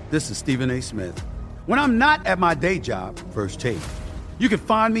 This is Stephen A. Smith. When I'm not at my day job, First Take, you can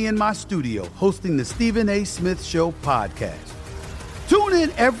find me in my studio hosting the Stephen A. Smith Show podcast. Tune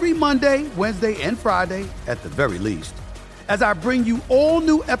in every Monday, Wednesday, and Friday, at the very least, as I bring you all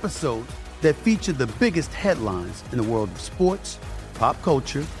new episodes that feature the biggest headlines in the world of sports, pop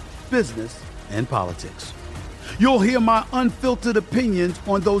culture, business, and politics. You'll hear my unfiltered opinions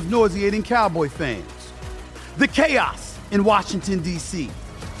on those nauseating Cowboy fans, the chaos in Washington, D.C.,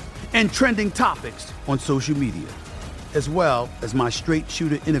 and trending topics on social media, as well as my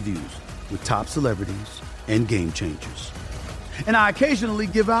straight-shooter interviews with top celebrities and game changers. And I occasionally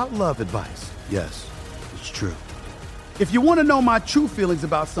give out love advice. Yes, it's true. If you want to know my true feelings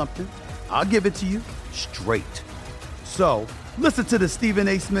about something, I'll give it to you straight. So, listen to the Stephen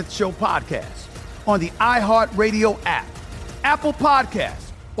A. Smith Show podcast on the iHeartRadio app, Apple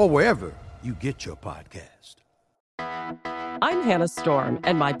Podcasts, or wherever you get your podcast. I'm Hannah Storm,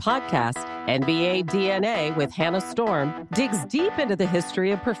 and my podcast, NBA DNA with Hannah Storm, digs deep into the history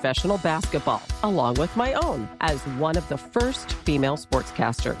of professional basketball, along with my own, as one of the first female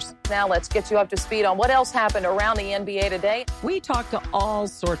sportscasters. Now let's get you up to speed on what else happened around the NBA today. We talked to all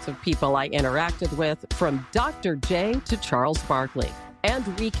sorts of people I interacted with, from Dr. J to Charles Barkley, and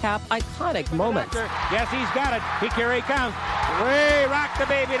recap iconic moments. Yes, he's got it. Here he comes. Way rock the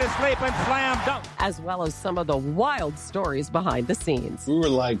baby to sleep and slam dunk. As well as some of the wild stories behind the scenes. We were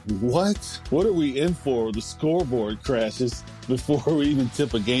like, what? What are we in for? The scoreboard crashes before we even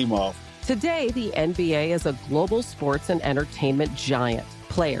tip a game off. Today, the NBA is a global sports and entertainment giant.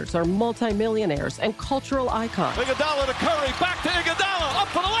 Players are multimillionaires and cultural icons. Iguodala to Curry, back to Iguodala, up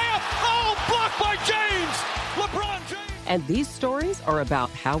for the layup. Oh, blocked by James. LeBron James. And these stories are about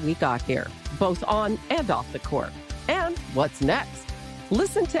how we got here, both on and off the court. And what's next?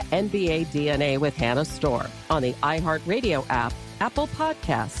 Listen to NBA DNA with Hannah Storm on the iHeartRadio app, Apple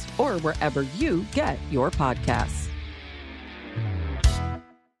Podcasts, or wherever you get your podcasts.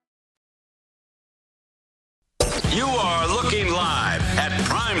 You are looking live at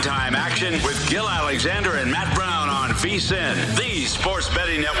Primetime Action with Gil Alexander and Matt Brown on VSiN, the Sports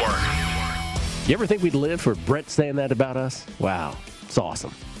Betting Network. You ever think we'd live for Brent saying that about us? Wow, it's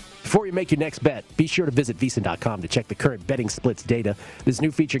awesome. Before you make your next bet, be sure to visit VSiN.com to check the current betting splits data. This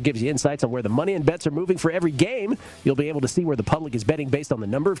new feature gives you insights on where the money and bets are moving for every game. You'll be able to see where the public is betting based on the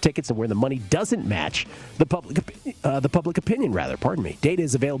number of tickets and where the money doesn't match the public opinion. Data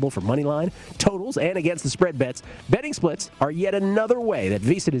is available for money line, totals, and against the spread bets. Betting splits are yet another way that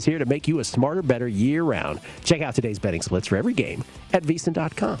VSiN is here to make you a smarter, better year-round. Check out today's betting splits for every game at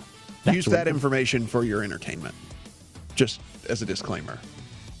VSiN.com. Use that information for your entertainment, just as a disclaimer.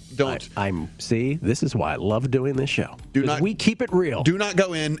 Don't. See, this is why I love doing this show. We keep it real. Do not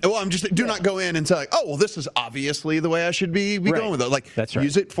go in. Well, not go in and say, oh, well, this is obviously the way I should be going with it. Like, that's right.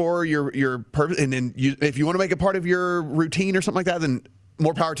 Use it for your purpose. And then if you want to make it part of your routine or something like that, then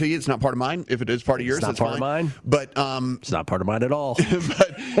more power to you. It's not part of mine. If it is part of yours, it's not part of mine. But it's not part of mine at all.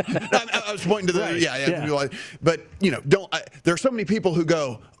 But I was pointing to the right. But don't. There are so many people who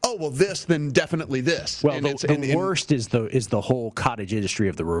go, oh well, this then definitely this. Well, the worst is the whole cottage industry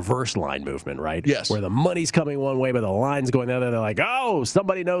of the reverse line movement, right? Yes. Where the money's coming one way, but the line's going the other. They're like, oh,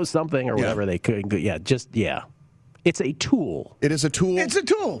 somebody knows something or whatever they could. It's a tool. It is a tool. It's a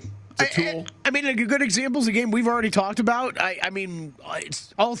tool. It's a tool. I mean, a good example is a game we've already talked about. I mean,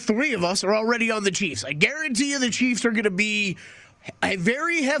 it's all three of us are already on the Chiefs. I guarantee you the Chiefs are going to be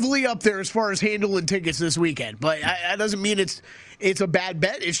very heavily up there as far as handling tickets this weekend. But that doesn't mean it's a bad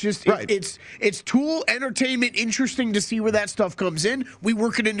bet. It's just it's tool entertainment. Interesting to see where that stuff comes in. We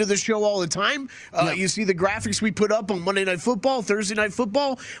work it into the show all the time. You see the graphics we put up on Monday Night Football, Thursday Night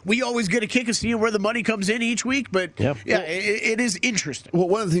Football. We always get a kick of seeing where the money comes in each week. But it is interesting. Well,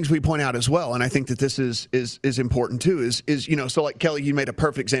 one of the things we point out as well, and I think that this is important too, is so like Kelly, you made a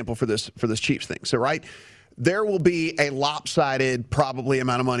perfect example for this Chiefs thing. So there will be a lopsided probably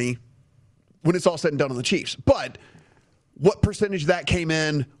amount of money when it's all said and done on the Chiefs, but what percentage of that came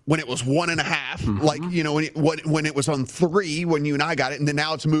in when it was 1.5? Mm-hmm. Like, when it was on 3 when you and I got it, and then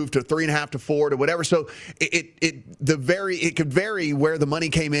now it's moved to 3.5 to 4 to whatever. So it could vary where the money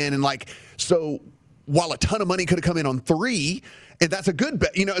came in, and so while a ton of money could have come in on 3, and that's a good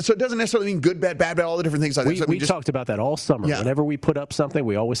bet, so it doesn't necessarily mean good bet, bad bet, all the different things like that. So we talked about that all summer. Yeah. Whenever we put up something,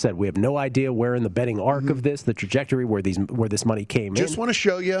 we always said we have no idea where in the betting arc of this, the trajectory where this money came in. Just want to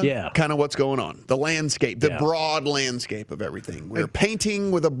show you kind of what's going on, the landscape, the broad landscape of everything. We're painting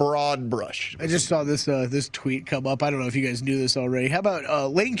with a broad brush. I just saw this tweet come up. I don't know if you guys knew this already. How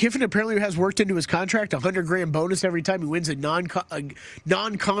about Lane Kiffin apparently has worked into his contract $100,000 bonus every time he wins a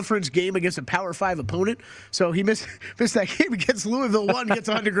non-conference game against a Power 5 opponent. So he missed that game against Louisville. Gets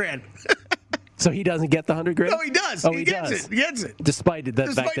 $100,000. So he doesn't get the $100,000? No, he does. Oh, he gets it. Despite the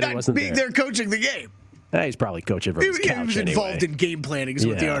fact that he wasn't being there coaching the game. He's probably coaching from his couch He was involved in game planning, is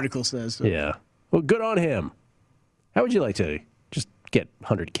what the article says. So. Yeah. Well, good on him. How would you like to just get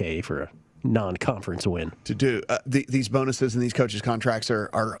 $100,000 for a non-conference win? To do these bonuses and these coaches' contracts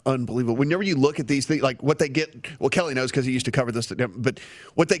are unbelievable. Whenever you look at these things, like what they get, well, Kelly knows because he used to cover this, but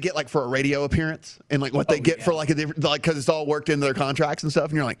what they get for a radio appearance and what they get for because it's all worked into their contracts and stuff,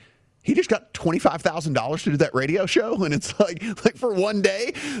 and you're like, he just got $25,000 to do that radio show, and it's like for one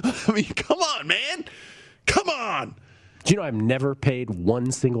day. I mean, come on, man, come on. Do you know I've never paid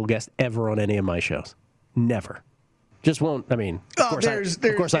one single guest ever on any of my shows? Never. Just won't. I mean, of course,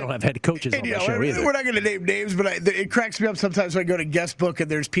 I don't have head coaches on my show either. We're not going to name names, but it cracks me up sometimes when I go to guest book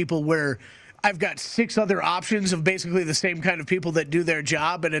and there's people where I've got 6 other options of basically the same kind of people that do their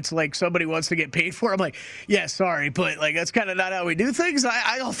job, and it's like somebody wants to get paid for it. I'm like, yeah, sorry, but that's kind of not how we do things.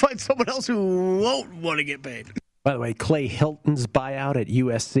 I'll find someone else who won't want to get paid. By the way, Clay Helton's buyout at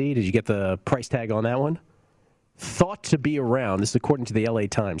USC. Did you get the price tag on that one? Thought to be around, this is according to the LA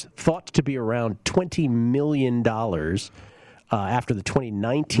Times, thought to be around $20 million after the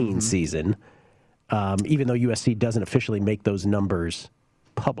 2019 season, even though USC doesn't officially make those numbers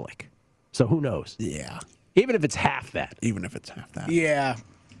public. So who knows? Yeah. Even if it's half that. Yeah.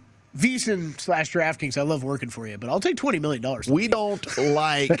 VSiN/DraftKings, I love working for you, but I'll take $20 million. We don't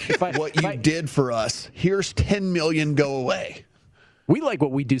like what you did for us. Here's $10 million, go away. We like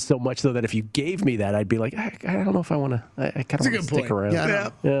what we do so much, though, that if you gave me that, I'd be like, I don't know if I want to. I kind of want to stick around.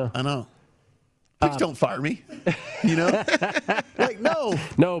 Yeah, I know. Please don't fire me. No.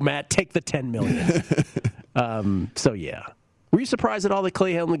 No, Matt, take the $10 million. So, yeah. Were you surprised at all that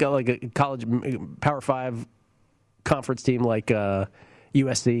Clay Helton got a college Power 5 conference team like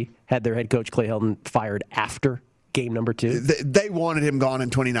USC had their head coach Clay Helton fired after game number 2? They wanted him gone in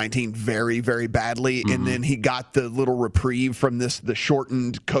 2019 very, very badly, and then he got the little reprieve from the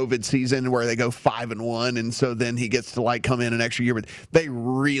shortened COVID season where they go 5-1, and so then he gets to come in an extra year. But they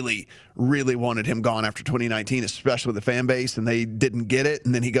really, really wanted him gone after 2019, especially with the fan base, and they didn't get it.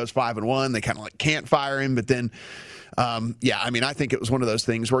 And then he goes 5-1. They kind of can't fire him, but then I think it was one of those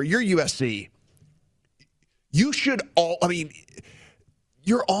things where you're USC. You should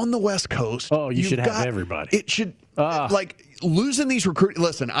you're on the West Coast. Oh, you should have everybody. It should, losing these recruits.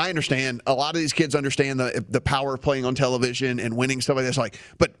 Listen, I understand. A lot of these kids understand the power of playing on television and winning stuff like this.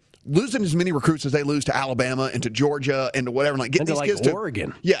 But losing as many recruits as they lose to Alabama and to Georgia and to whatever, get these kids to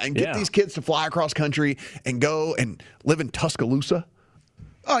Oregon. Get these kids to fly across country and go and live in Tuscaloosa.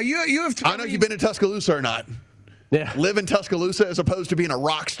 Oh, you have to. I don't know if you've been to Tuscaloosa or not. Yeah. Live in Tuscaloosa as opposed to being a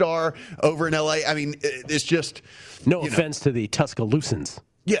rock star over in L.A. I mean, it's just... No offense to the Tuscaloosans.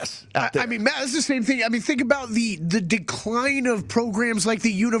 Yes. Matt, it's the same thing. I mean, think about the decline of programs like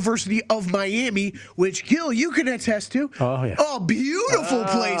the University of Miami, which, Gil, you can attest to. Oh, yeah. A beautiful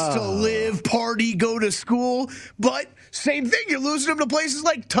place to live, party, go to school. But same thing, you're losing them to places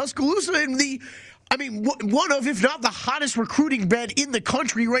like Tuscaloosa and one of, if not the hottest recruiting bed in the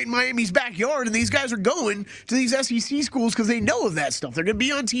country right in Miami's backyard. And these guys are going to these SEC schools because they know of that stuff. They're going to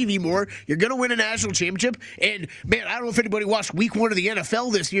be on TV more. You're going to win a national championship. And, man, I don't know if anybody watched week 1 of the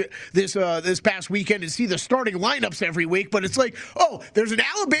NFL this past weekend and see the starting lineups every week. But it's like, there's an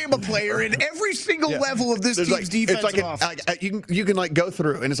Alabama player in every single level of this team's defensive offense. You can go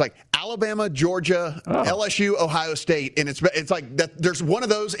through, and it's like Alabama, Georgia, LSU, Ohio State. And it's like that. There's one of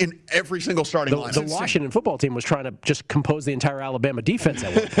those in every single starting lineup. The Washington football team was trying to just compose the entire Alabama defense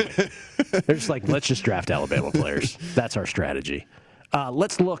at one point. They're just like, let's just draft Alabama players. That's our strategy.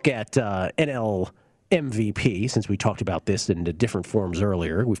 Let's look at NL MVP, since we talked about this in different forms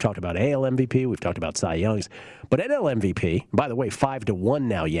earlier. We've talked about AL MVP. We've talked about Cy Youngs. But NL MVP, by the way, 5-1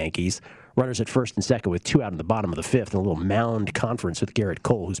 now Yankees. Runners at first and second with 2 out in the bottom of the 5th. And a little mound conference with Garrett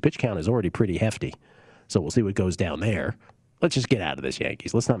Cole, whose pitch count is already pretty hefty. So we'll see what goes down there. Let's just get out of this,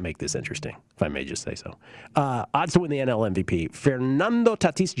 Yankees. Let's not make this interesting, if I may just say so. Odds to win the NL MVP, Fernando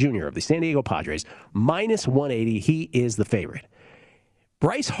Tatis Jr. of the San Diego Padres, -180. He is the favorite.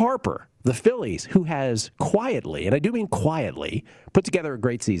 Bryce Harper, the Phillies, who has quietly, and I do mean quietly, put together a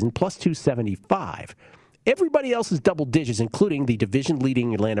great season, +275. Everybody else is double digits, including the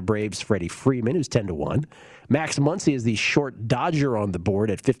division-leading Atlanta Braves' Freddie Freeman, who's 10-1. Max Muncy is the short Dodger on the board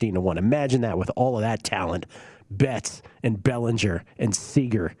at 15-1. Imagine that with all of that talent. Betts and Bellinger and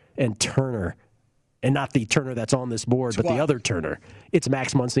Seager and Turner, and not the Turner that's on this board, but the other Turner. It's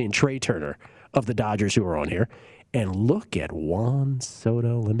Max Muncy and Trey Turner of the Dodgers who are on here. And look at Juan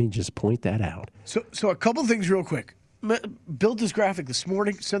Soto. Let me just point that out. So a couple things real quick. Built this graphic this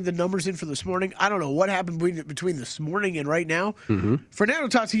morning, sent the numbers in for this morning. I don't know what happened between this morning and right now. Mm-hmm. Fernando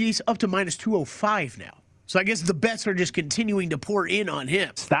Tatis up to -205 now. So I guess the bets are just continuing to pour in on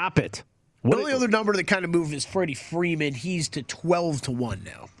him. Stop it. The only other number that kind of moved is Freddie Freeman. He's to 12-1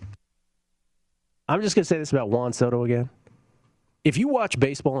 now. I'm just going to say this about Juan Soto again. If you watch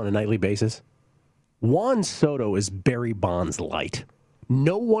baseball on a nightly basis, Juan Soto is Barry Bonds light.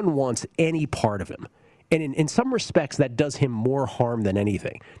 No one wants any part of him. And in some respects, that does him more harm than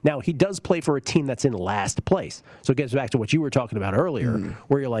anything. Now, he does play for a team that's in last place. So it gets back to what you were talking about earlier,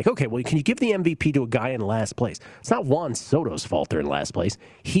 where you're like, okay, well, can you give the MVP to a guy in last place? It's not Juan Soto's fault they're in last place.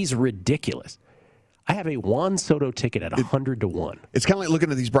 He's ridiculous. I have a Juan Soto ticket at 100-1. It's kind of like looking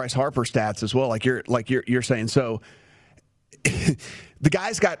at these Bryce Harper stats as well, like you're saying. So the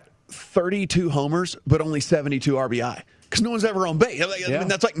guy's got 32 homers, but only 72 RBI. Because no one's ever on base. I mean,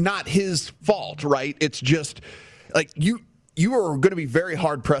 that's not his fault, right? It's just you are going to be very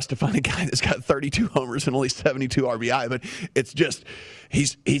hard pressed to find a guy that's got 32 homers and only 72 RBI. But it's just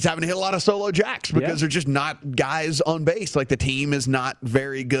he's having to hit a lot of solo jacks because there's just not guys on base. Like the team is not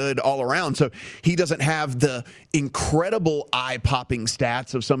very good all around. So he doesn't have the incredible eye popping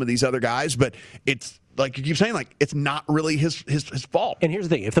stats of some of these other guys. But it's like you keep saying, it's not really his fault. And here's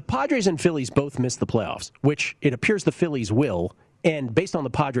the thing. If the Padres and Phillies both miss the playoffs, which it appears the Phillies will, and based on the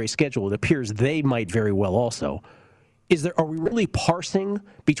Padres schedule, it appears they might very well also, are we really parsing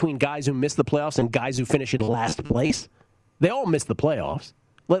between guys who miss the playoffs and guys who finish in last place? They all miss the playoffs.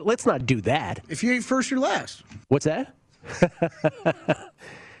 Let's not do that. If you ain't first, you're last. What's that?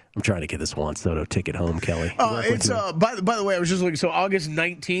 I'm trying to get this Juan Soto ticket home, Kelly. It's by the way, I was just looking. So August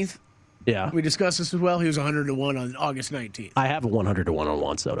 19th. Yeah. We discussed this as well. He was 100-1 on August 19th. I have a 100-1 on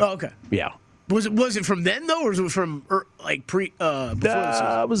Juan Soto. Oh, okay. Yeah. Was it from then though, or was it from before the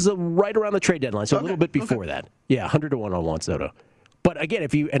season? It was right around the trade deadline, so a little bit before that. Yeah, 100-1 on Juan Soto. But again,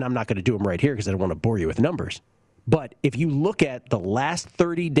 and I'm not going to do them right here because I don't want to bore you with numbers. But if you look at the last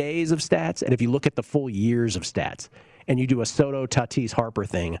 30 days of stats, and if you look at the full years of stats, and you do a Soto, Tatis, Harper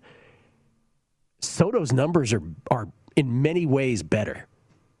thing, Soto's numbers are in many ways better.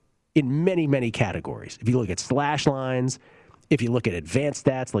 In many, many categories. If you look at slash lines, if you look at advanced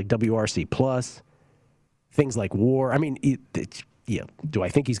stats like WRC+, things like war. I mean, do I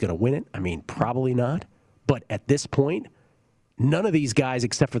think he's going to win it? I mean, probably not. But at this point, none of these guys,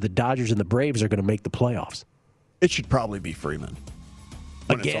 except for the Dodgers and the Braves, are going to make the playoffs. It should probably be Freeman.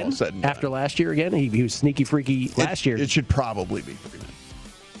 Again? After last year again? He was sneaky freaky last year. It should probably be Freeman.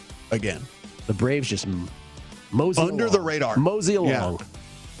 Again. The Braves just mosey under along. the radar. Mosey along. Yeah.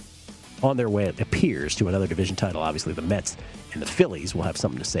 On their way, it appears, to another division title. Obviously, the Mets and the Phillies will have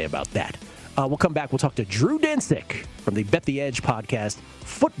something to say about that. We'll come back. We'll talk to Drew Dinsick from the Bet the Edge podcast.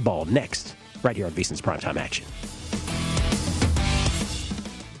 Football next, right here on VSiN's Primetime Action.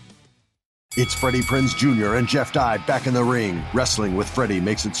 It's Freddie Prinze Jr. and Jeff Dye back in the ring. Wrestling with Freddie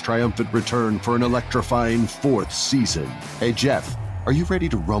makes its triumphant return for an electrifying 4th season. Hey, Jeff, are you ready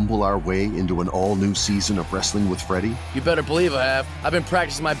to rumble our way into an all-new season of Wrestling with Freddie? You better believe I have. I've been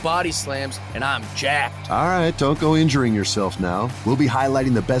practicing my body slams, and I'm jacked. All right, don't go injuring yourself now. We'll be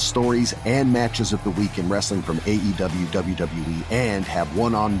highlighting the best stories and matches of the week in wrestling from AEW, WWE, and have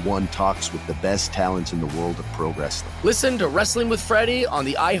one-on-one talks with the best talents in the world of pro wrestling. Listen to Wrestling with Freddie on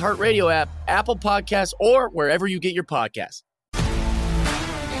the iHeartRadio app, Apple Podcasts, or wherever you get your podcasts.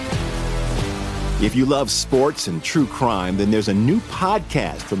 If you love sports and true crime, then there's a new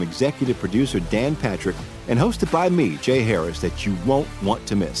podcast from executive producer Dan Patrick and hosted by me, Jay Harris, that you won't want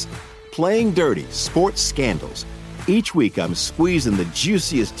to miss. Playing Dirty: Sports Scandals. Each week, I'm squeezing the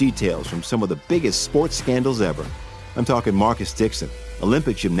juiciest details from some of the biggest sports scandals ever. I'm talking Marcus Dixon,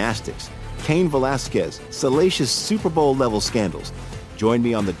 Olympic gymnastics, Cain Velasquez, salacious Super Bowl-level scandals. Join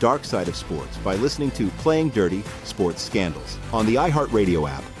me on the dark side of sports by listening to Playing Dirty: Sports Scandals on the iHeartRadio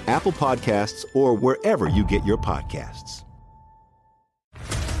app, Apple Podcasts, or wherever you get your podcasts.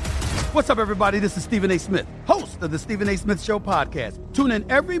 What's up, everybody? This is Stephen A. Smith, host of the Stephen A. Smith Show podcast. Tune in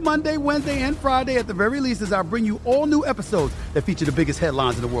every Monday, Wednesday, and Friday at the very least as I bring you all new episodes that feature the biggest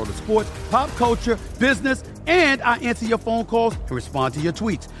headlines in the world of sports, pop culture, business, and I answer your phone calls and respond to your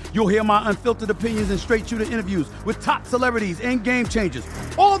tweets. You'll hear my unfiltered opinions and straight-shooter interviews with top celebrities and game changers.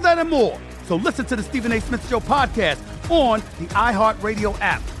 All that and more. So listen to the Stephen A. Smith Show podcast on the iHeartRadio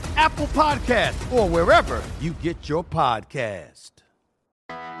app, Apple Podcasts, or wherever you get your podcast.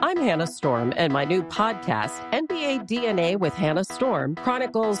 I'm Hannah Storm, and my new podcast, NBA DNA with Hannah Storm,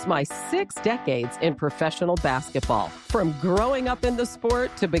 chronicles my 6 decades in professional basketball. From growing up in the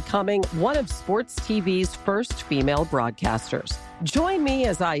sport to becoming one of sports TV's first female broadcasters. Join me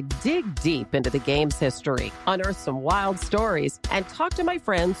as I dig deep into the game's history, unearth some wild stories, and talk to my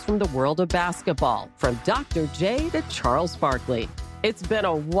friends from the world of basketball, from Dr. J to Charles Barkley. It's been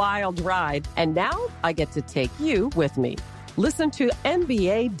a wild ride, and now I get to take you with me. Listen to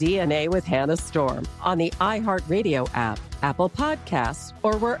NBA DNA with Hannah Storm on the iHeartRadio app, Apple Podcasts,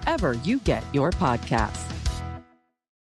 or wherever you get your podcasts.